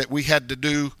 letters that we had to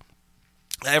do,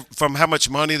 from how much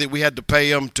money that we had to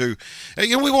pay them to.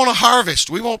 We want to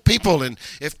harvest. We want people, and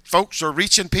if folks are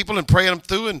reaching people and praying them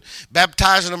through and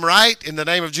baptizing them right in the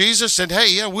name of Jesus, and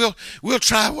hey, we'll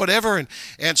try whatever.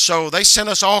 And so they sent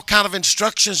us all kind of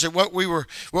instructions of what we were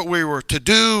to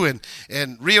do,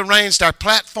 and rearranged our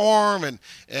platform and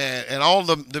all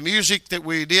the music that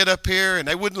we did up here. And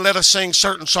they wouldn't let us sing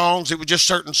certain songs. It was just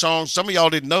certain songs. Some of y'all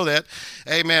didn't know that.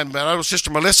 Amen. But our sister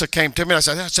Melissa came to me and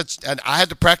I said, and I had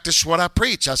to practice what I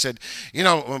preach. I said,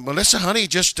 Melissa, honey,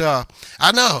 just, I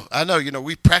know,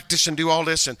 we practice and do all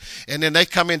this. And then they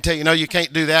come in and tell you, no, you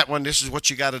can't do that one. This is what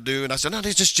you got to do. And I said, no,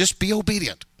 just be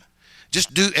obedient.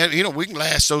 Just do, and we can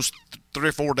last those 3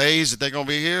 or 4 days that they're going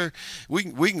to be here. We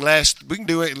can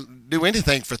do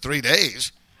anything for 3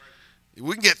 days.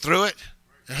 We can get through it.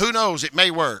 And who knows, it may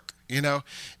work. you know.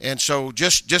 And so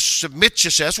just submit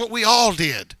yourself. That's what we all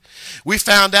did. We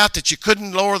found out that you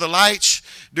couldn't lower the lights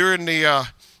during the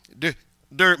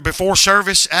before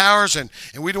service hours, and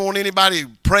we don't want anybody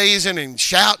praising and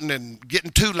shouting and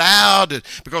getting too loud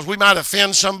because we might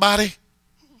offend somebody.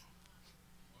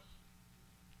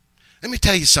 Let me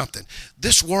tell you something.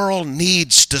 This world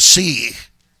needs to see.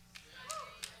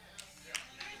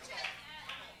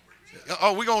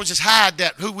 Oh, we're going to just hide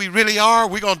that, who we really are.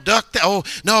 We're going to duck that. Oh,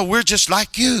 no, we're just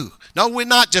like you. No, we're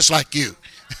not just like you.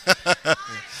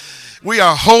 We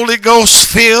are Holy Ghost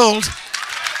filled.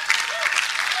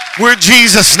 We're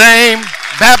Jesus' name,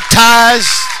 baptized.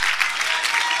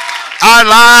 Our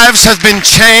lives have been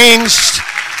changed.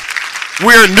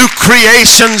 We're new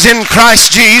creations in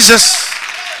Christ Jesus.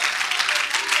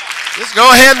 Just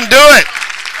go ahead and do it.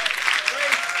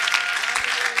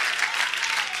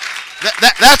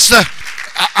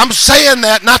 I'm saying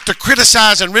that not to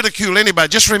criticize and ridicule anybody.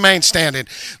 Just remain standing.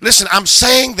 Listen, I'm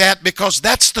saying that because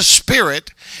that's the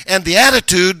spirit and the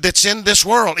attitude that's in this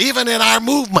world, even in our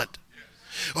movement.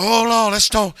 Oh Lord,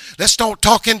 let's don't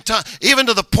talk in tongues, even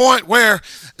to the point where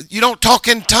you don't talk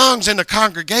in tongues in the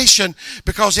congregation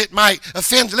because it might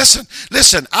offend.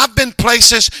 Listen, I've been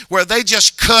places where they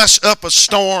just cuss up a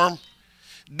storm,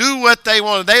 do what they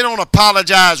want. They don't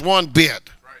apologize one bit.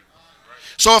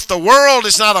 So if the world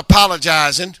is not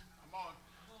apologizing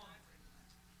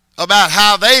about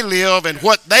how they live and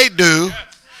what they do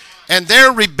and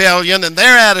their rebellion and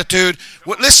their attitude,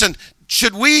 well, listen,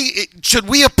 should we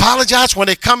apologize when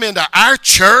they come into our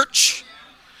church?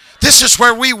 This is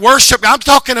where we worship. I'm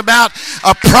talking about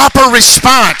a proper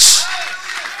response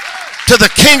to the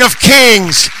King of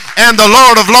Kings and the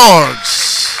Lord of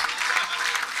Lords.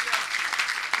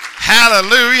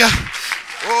 Hallelujah.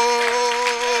 Oh,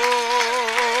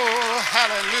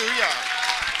 hallelujah.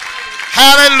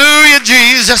 Hallelujah,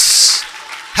 Jesus.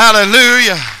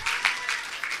 Hallelujah.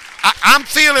 I'm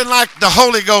feeling like the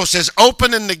Holy Ghost is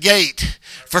opening the gate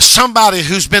for somebody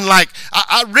who's been like,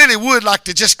 I really would like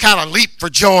to just kind of leap for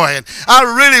joy. And I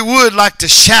really would like to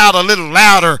shout a little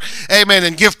louder, amen,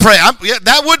 and give praise.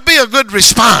 That would be a good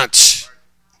response.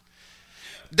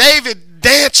 David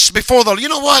danced before the, you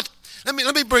know what? Let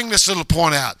me bring this little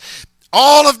point out.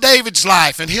 All of David's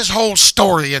life and his whole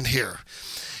story in here,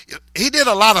 he did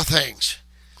a lot of things.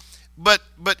 But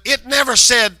it never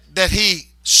said that he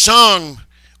sung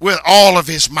with all of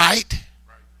his might.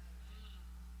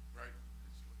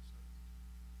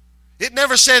 It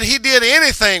never said he did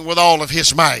anything with all of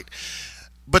his might.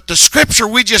 But the scripture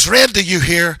we just read to you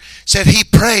here said he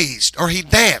praised or he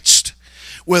danced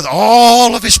with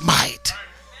all of his might.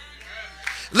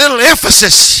 Little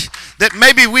emphasis that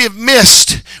maybe we have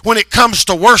missed when it comes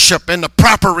to worship and the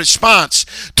proper response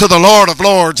to the Lord of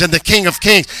Lords and the King of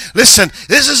Kings. Listen,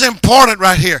 this is important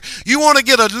right here. You want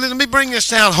to let me bring this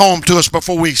down home to us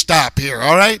before we stop here,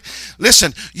 all right?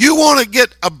 Listen, you want to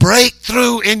get a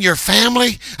breakthrough in your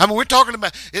family? I mean, we're talking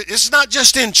about, it's not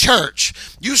just in church.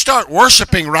 You start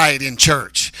worshiping right in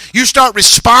church. You start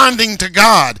responding to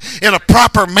God in a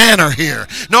proper manner here.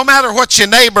 No matter what your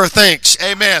neighbor thinks,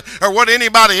 amen, or what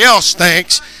anybody else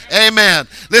thinks, amen.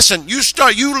 Listen, you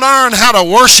learn how to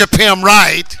worship him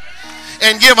right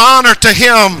and give honor to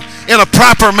him in a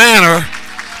proper manner.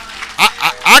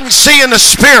 I can see in the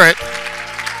spirit.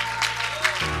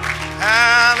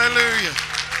 Hallelujah.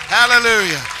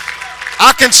 Hallelujah.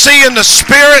 I can see in the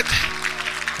spirit.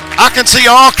 I can see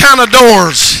all kind of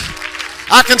doors.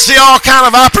 I can see all kind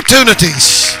of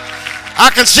opportunities. I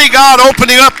can see God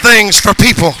opening up things for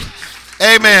people.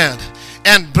 Amen.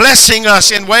 And blessing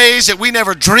us in ways that we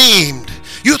never dreamed.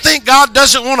 You think God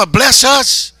doesn't want to bless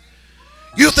us?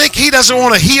 You think he doesn't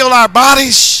want to heal our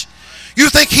bodies?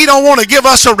 You think he don't want to give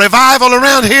us a revival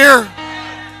around here?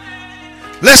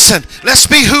 Listen, let's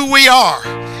be who we are.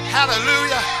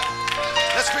 Hallelujah.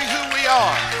 Let's be who we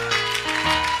are.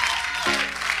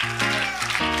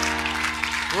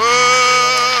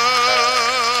 Whoa,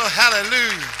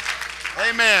 hallelujah.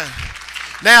 Amen.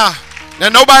 Now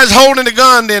nobody's holding a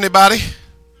gun to anybody.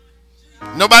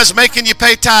 Nobody's making you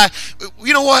pay tithe.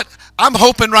 You know what? I'm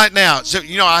hoping right now. So,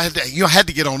 I had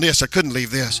to get on this. I couldn't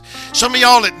leave this. Some of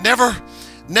y'all that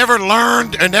never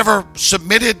learned or never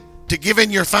submitted to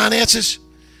giving your finances.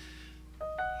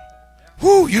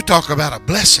 Whoo, you talk about a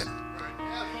blessing.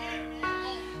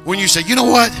 When you say, you know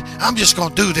what? I'm just going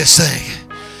to do this thing.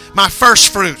 My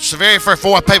first fruits, the very first,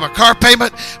 before I pay my car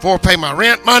payment, before I pay my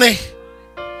rent money,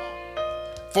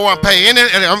 before I pay any,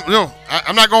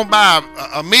 I'm not going to buy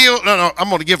a meal. No, I'm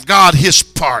going to give God his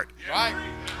part. Right.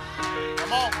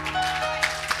 Come on.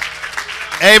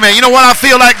 Amen. You know what I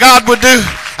feel like God would do?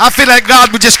 I feel like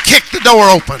God would just kick the door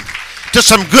open to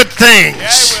some good things. Yeah,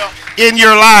 he will. in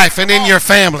your life and in your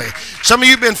family. Some of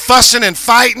you have been fussing and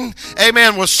fighting,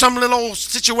 amen, with some little old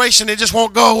situation that just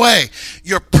won't go away.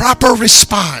 Your proper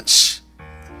response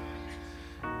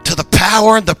to the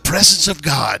power and the presence of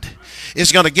God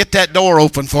is going to get that door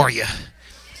open for you.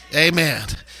 Amen.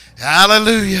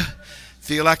 Hallelujah.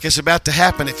 Feel like it's about to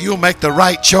happen if you'll make the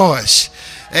right choice.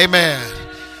 Amen.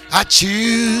 I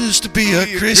choose to be a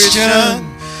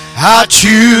Christian. I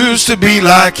choose to be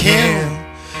like him.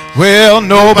 Well,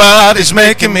 nobody's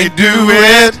making me do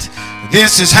it.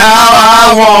 This is how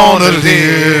I want to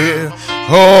live.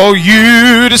 Oh,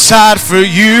 you decide for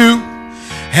you,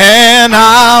 and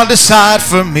I'll decide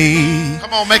for me.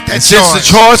 Come on, make that choice. Since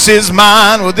the choice is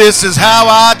mine, well, this is how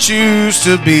I choose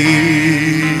to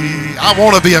be. I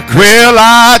want to be a Christian. Well,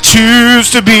 I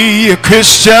choose to be a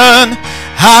Christian.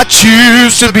 I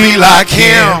choose to be like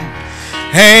him.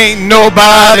 Ain't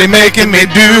nobody making me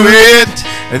do it.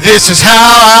 This is how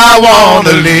I want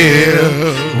to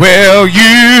live. Well,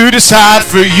 you decide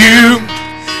for you,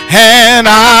 and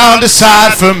I'll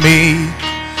decide for me.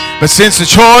 But since the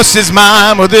choice is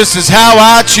mine, well, this is how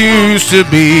I choose to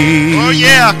be. Oh,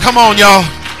 yeah. Come on, y'all.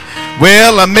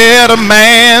 Well, I met a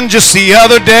man just the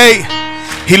other day.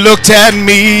 He looked at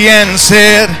me and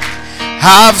said,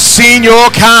 I've seen your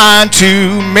kind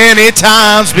too many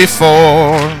times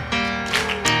before.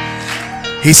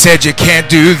 He said, you can't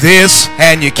do this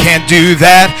and you can't do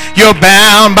that. You're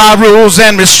bound by rules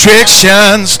and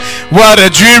restrictions. What a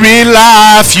dreary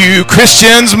life you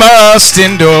Christians must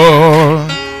endure.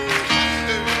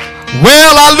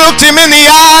 Well, I looked him in the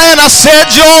eye and I said,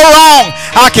 you're wrong.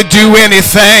 I could do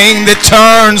anything that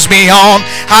turns me on.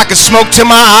 I could smoke till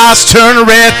my eyes turn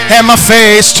red and my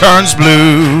face turns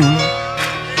blue.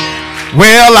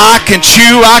 Well, I can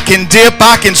chew, I can dip,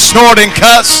 I can snort and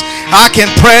cuss. I can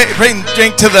pray and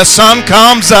drink till the sun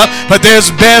comes up. But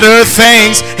there's better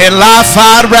things in life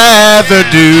I'd rather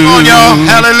do. Come on, y'all.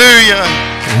 Hallelujah.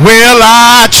 Well,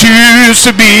 I choose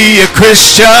to be a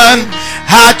Christian.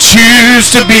 I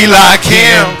choose to be like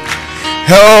him.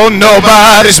 Oh,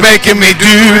 nobody's making me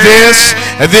do this.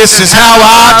 This is how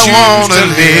I want to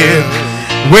live.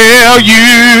 Well,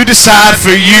 you decide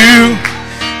for you,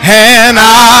 and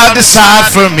I'll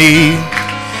decide for me.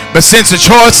 But since the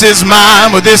choice is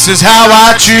mine, well, this is how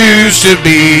I choose to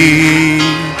be.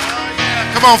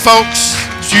 Come on, folks.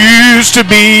 Choose to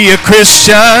be a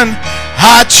Christian.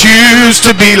 I choose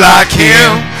to be like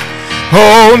him.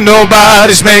 Oh,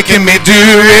 nobody's making me do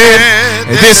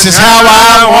it. This is how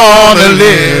I want to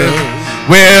live.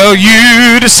 Well,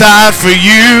 you decide for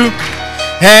you,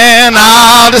 and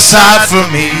I'll decide for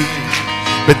me.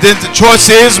 But then the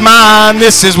choice is mine.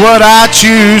 This is what I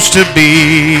choose to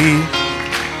be.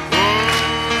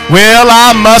 Well,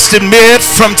 I must admit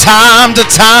from time to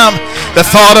time, the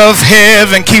thought of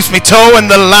heaven keeps me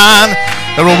towing the line.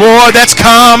 The reward that's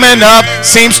coming up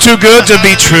seems too good to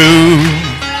be true.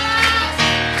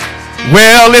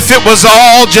 Well, if it was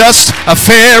all just a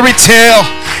fairy tale,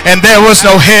 and there was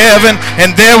no heaven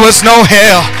and there was no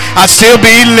hell, I'd still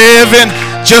be living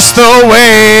just the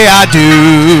way I do.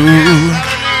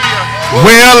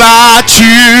 Well, I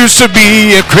choose to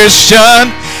be a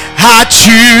Christian. I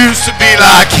choose to be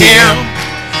like him.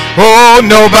 Oh,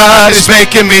 nobody's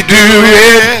making me do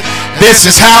it. This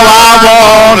is how I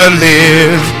want to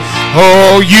live.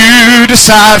 Oh, you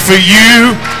decide for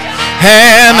you,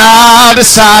 and I'll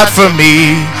decide for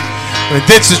me. But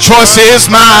this the choice is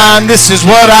mine. This is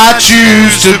what I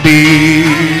choose to be.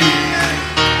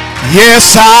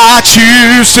 Yes, I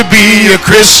choose to be a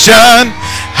Christian.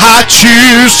 I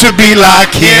choose to be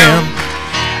like him.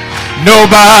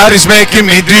 Nobody's making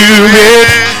me do it.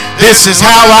 This is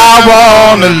how I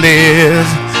want to live.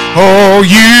 Oh,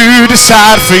 you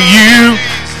decide for you,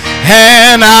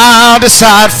 and I'll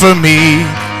decide for me.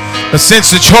 But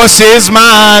since the choice is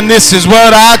mine, this is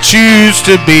what I choose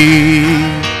to be.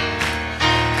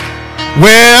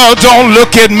 Well, don't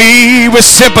look at me with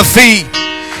sympathy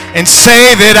and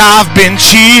say that I've been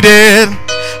cheated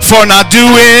for not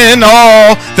doing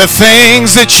all the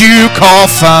things that you call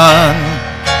fun.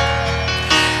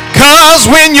 'Cause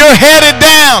when you're headed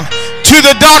down to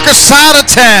the darker side of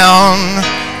town,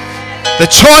 the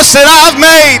choice that I've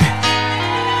made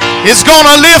is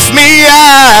gonna lift me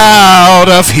out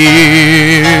of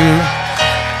here.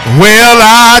 Well,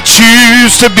 I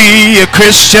choose to be a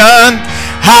Christian.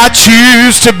 I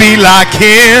choose to be like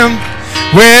him.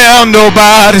 Well,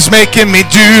 nobody's making me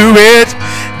do it.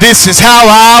 This is how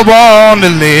I want to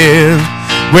live.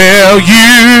 Well,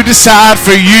 you decide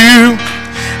for you,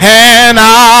 and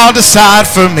I'll decide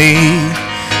for me.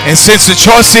 And since the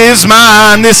choice is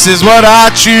mine, this is what I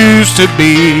choose to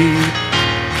be.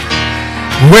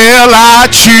 Well, I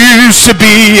choose to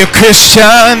be a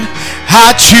Christian.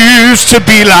 I choose to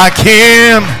be like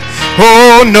him.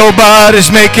 Oh,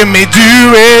 nobody's making me do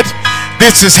it.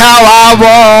 This is how I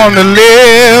want to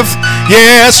live.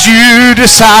 Yes, you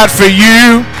decide for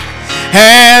you,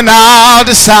 and I'll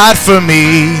decide for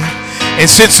me. And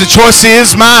since the choice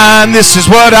is mine, this is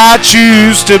what I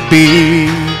choose to be.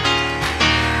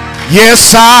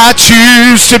 Yes, I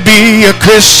choose to be a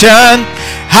Christian.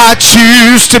 I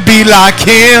choose to be like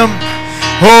him.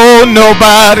 Oh,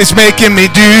 nobody's making me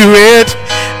do it.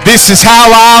 This is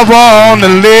how I want to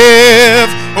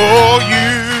live. Oh,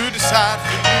 you decide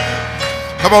for you.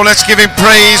 Come on, let's give him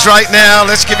praise right now.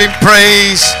 Let's give him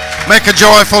praise. Make a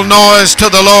joyful noise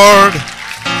to the Lord.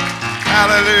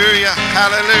 Hallelujah,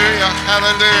 hallelujah,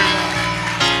 hallelujah.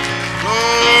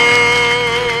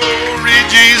 Glory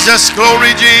Jesus,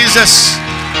 glory Jesus.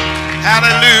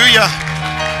 Hallelujah.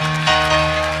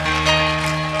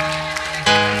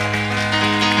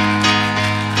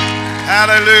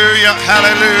 Hallelujah,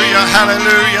 hallelujah,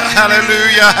 hallelujah,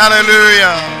 hallelujah,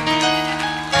 hallelujah.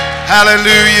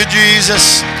 Hallelujah,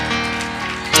 Jesus.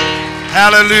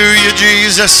 Hallelujah,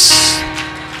 Jesus.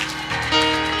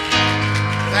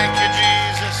 Thank you,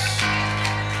 Jesus.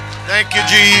 Thank you,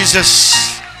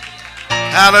 Jesus.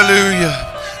 Hallelujah.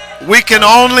 We can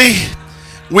only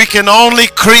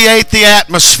create the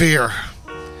atmosphere.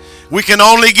 We can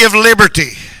only give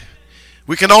liberty.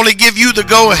 We can only give you the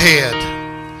go-ahead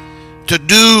to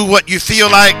do what you feel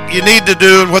like you need to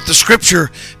do and what the scripture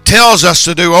tells us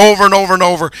to do over and over and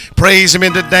over. Praise him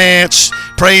in the dance,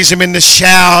 praise him in the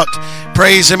shout,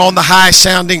 praise him on the high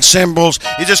sounding cymbals.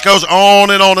 It just goes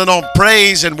on and on and on.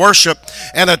 Praise and worship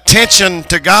and attention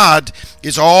to God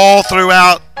is all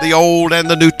throughout the Old and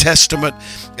the New Testament.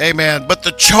 Amen. But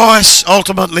the choice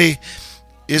ultimately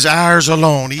is ours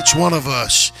alone, each one of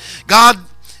us. God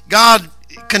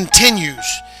continues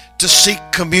to seek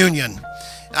communion.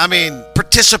 I mean,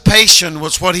 participation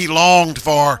was what he longed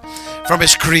for from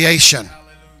his creation.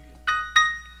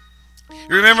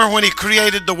 You remember when he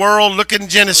created the world? Look in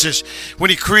Genesis. When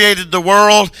he created the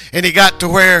world and he got to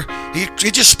where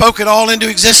he just spoke it all into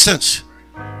existence.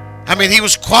 I mean, he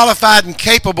was qualified and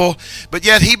capable, but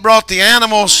yet he brought the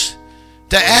animals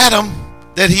to Adam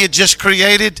that he had just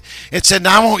created and said,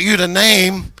 now I want you to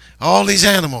name all these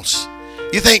animals.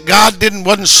 You think God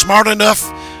wasn't smart enough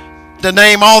to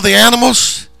name all the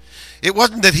animals? It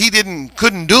wasn't that he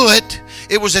couldn't do it.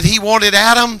 It was that he wanted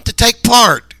Adam to take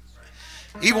part.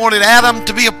 He wanted Adam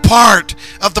to be a part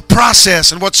of the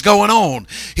process and what's going on.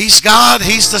 He's God.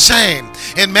 He's the same.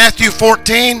 In Matthew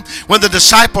 14, when the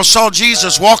disciples saw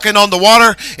Jesus walking on the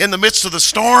water in the midst of the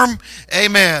storm,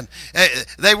 amen,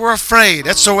 they were afraid.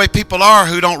 That's the way people are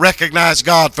who don't recognize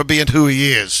God for being who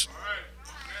he is.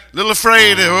 A little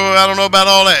afraid. Oh, I don't know about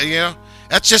all that, you know.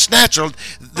 That's just natural.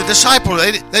 The disciples,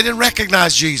 they didn't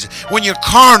recognize Jesus. When you're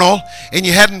carnal and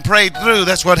you hadn't prayed through,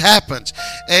 that's what happens.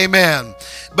 Amen.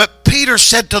 But Peter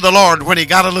said to the Lord when he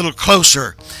got a little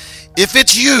closer, if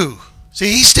it's you, see,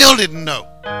 he still didn't know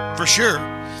for sure.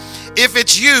 If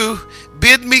it's you,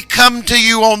 bid me come to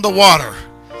you on the water.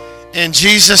 And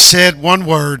Jesus said one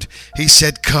word. He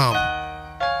said, come.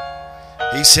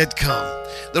 He said, come.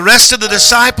 The rest of the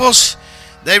disciples,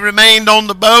 they remained on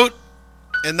the boat.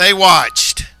 And they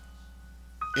watched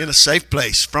in a safe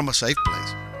place, from a safe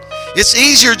place. It's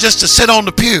easier just to sit on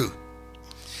the pew.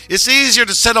 It's easier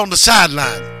to sit on the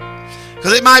sideline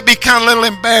because it might be kind of a little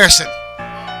embarrassing.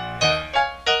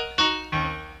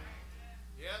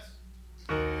 Yes.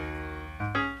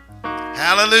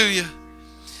 Hallelujah.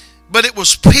 But it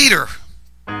was Peter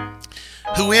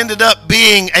who ended up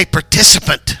being a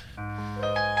participant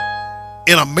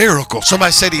in a miracle.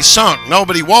 Somebody said he sunk. No,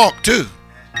 but he walked too.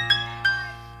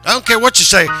 I don't care what you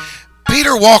say.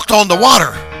 Peter walked on the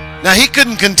water. Now, he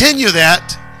couldn't continue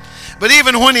that. But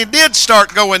even when he did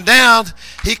start going down,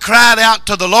 he cried out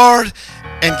to the Lord.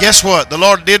 And guess what? The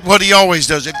Lord did what he always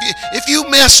does. If you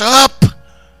mess up,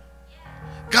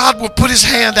 God will put his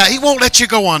hand out. He won't let you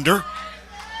go under.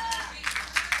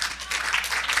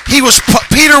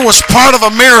 Peter was part of a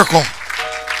miracle.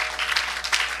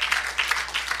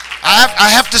 I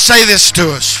have to say this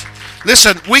to us.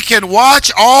 Listen, we can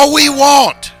watch all we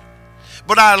want,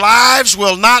 but our lives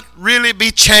will not really be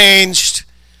changed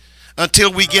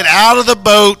until we get out of the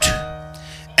boat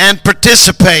and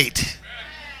participate.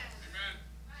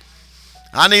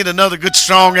 I need another good,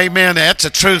 strong amen. That's the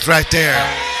truth right there.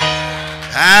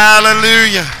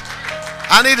 Hallelujah.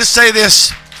 I need to say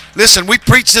this. Listen, we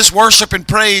preach this worship and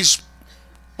praise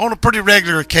on a pretty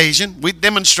regular occasion. We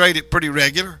demonstrate it pretty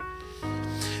regular.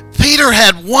 Peter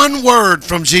had one word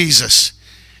from Jesus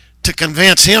to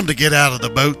convince him to get out of the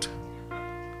boat.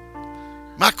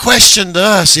 My question to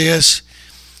us is,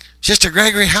 Sister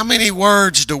Gregory, how many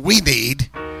words do we need?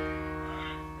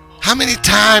 How many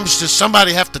times does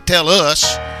somebody have to tell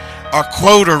us or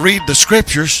quote or read the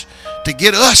scriptures to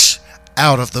get us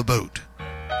out of the boat?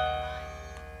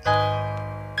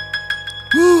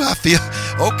 Woo, I feel,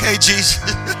 okay, Jesus.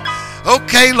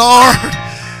 Okay, Lord.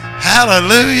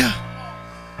 Hallelujah.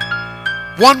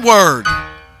 One word.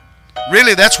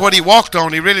 Really, that's what he walked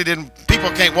on. He really didn't,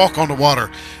 people can't walk on the water.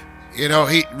 You know,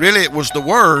 it was the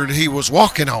word he was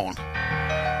walking on.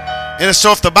 And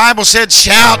so if the Bible said,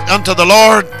 shout unto the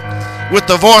Lord with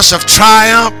the voice of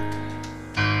triumph,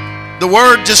 the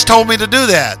word just told me to do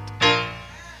that.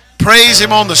 Praise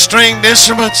him on the stringed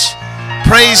instruments.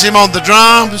 Praise him on the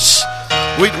drums.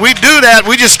 We do that.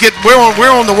 We just we're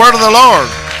on the word of the Lord.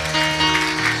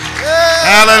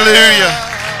 Hallelujah.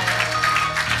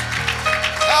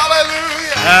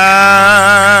 Hallelujah.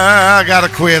 I gotta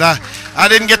quit. I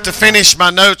didn't get to finish my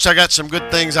notes. I got some good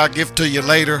things I'll give to you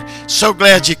later. So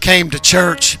glad you came to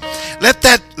church. Let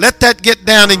that get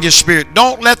down in your spirit.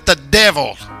 Don't let the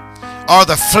devil or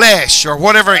the flesh or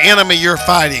whatever enemy you're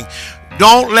fighting,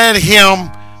 don't let him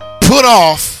put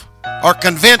off or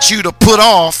convince you to put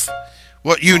off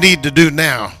what you need to do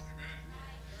now.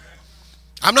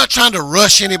 I'm not trying to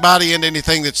rush anybody into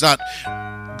anything that's not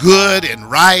good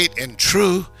and right and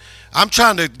true. I'm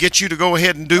trying to get you to go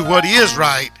ahead and do what is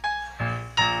right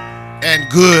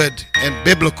and good and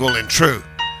biblical and true.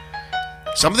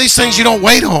 Some of these things you don't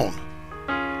wait on.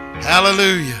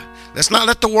 Hallelujah. Let's not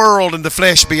let the world and the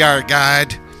flesh be our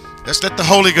guide. Let's let the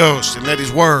Holy Ghost and let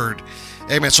his word.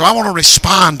 Amen. So I want to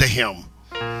respond to him.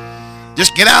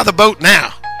 Just get out of the boat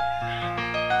now.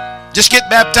 Just get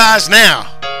baptized now.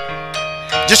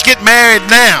 Just get married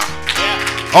now.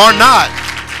 Or not.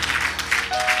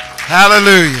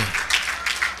 Hallelujah.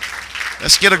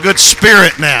 Let's get a good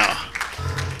spirit now.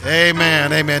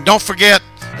 Amen. Amen. Don't forget,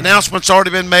 announcements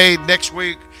already been made next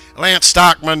week. Lance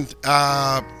Stockman,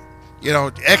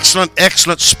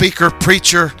 excellent speaker,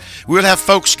 preacher. We'll have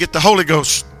folks get the Holy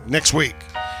Ghost next week.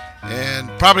 And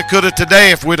probably could have today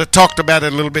if we'd have talked about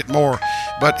it a little bit more.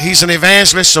 But he's an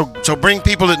evangelist, so bring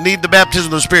people that need the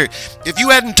baptism of the Spirit. If you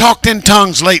hadn't talked in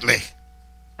tongues lately,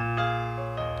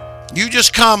 you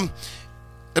just come,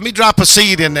 let me drop a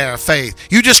seed in there of faith.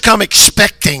 You just come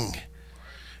expecting,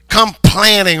 come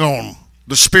planning on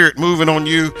the Spirit moving on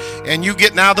you, and you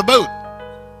getting out of the boat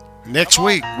next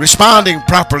week, responding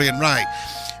properly and right.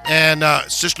 And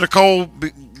Sister Nicole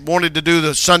wanted to do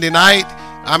the Sunday night.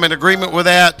 I'm in agreement with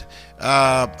that.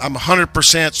 I'm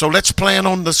 100%. So let's plan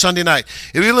on the Sunday night.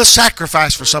 It'll be a little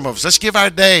sacrifice for some of us. Let's give our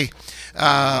day,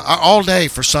 all day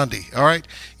for Sunday, all right?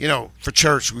 For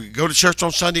church. We go to church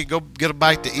on Sunday, go get a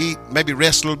bite to eat, maybe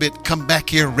rest a little bit, come back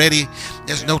here ready.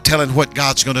 There's no telling what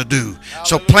God's going to do.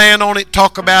 So plan on it,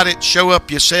 talk about it, show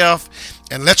up yourself,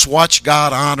 and let's watch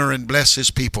God honor and bless his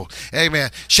people.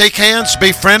 Amen. Shake hands,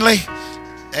 be friendly.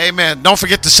 Amen. Don't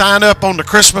forget to sign up on the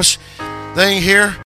Christmas thing here.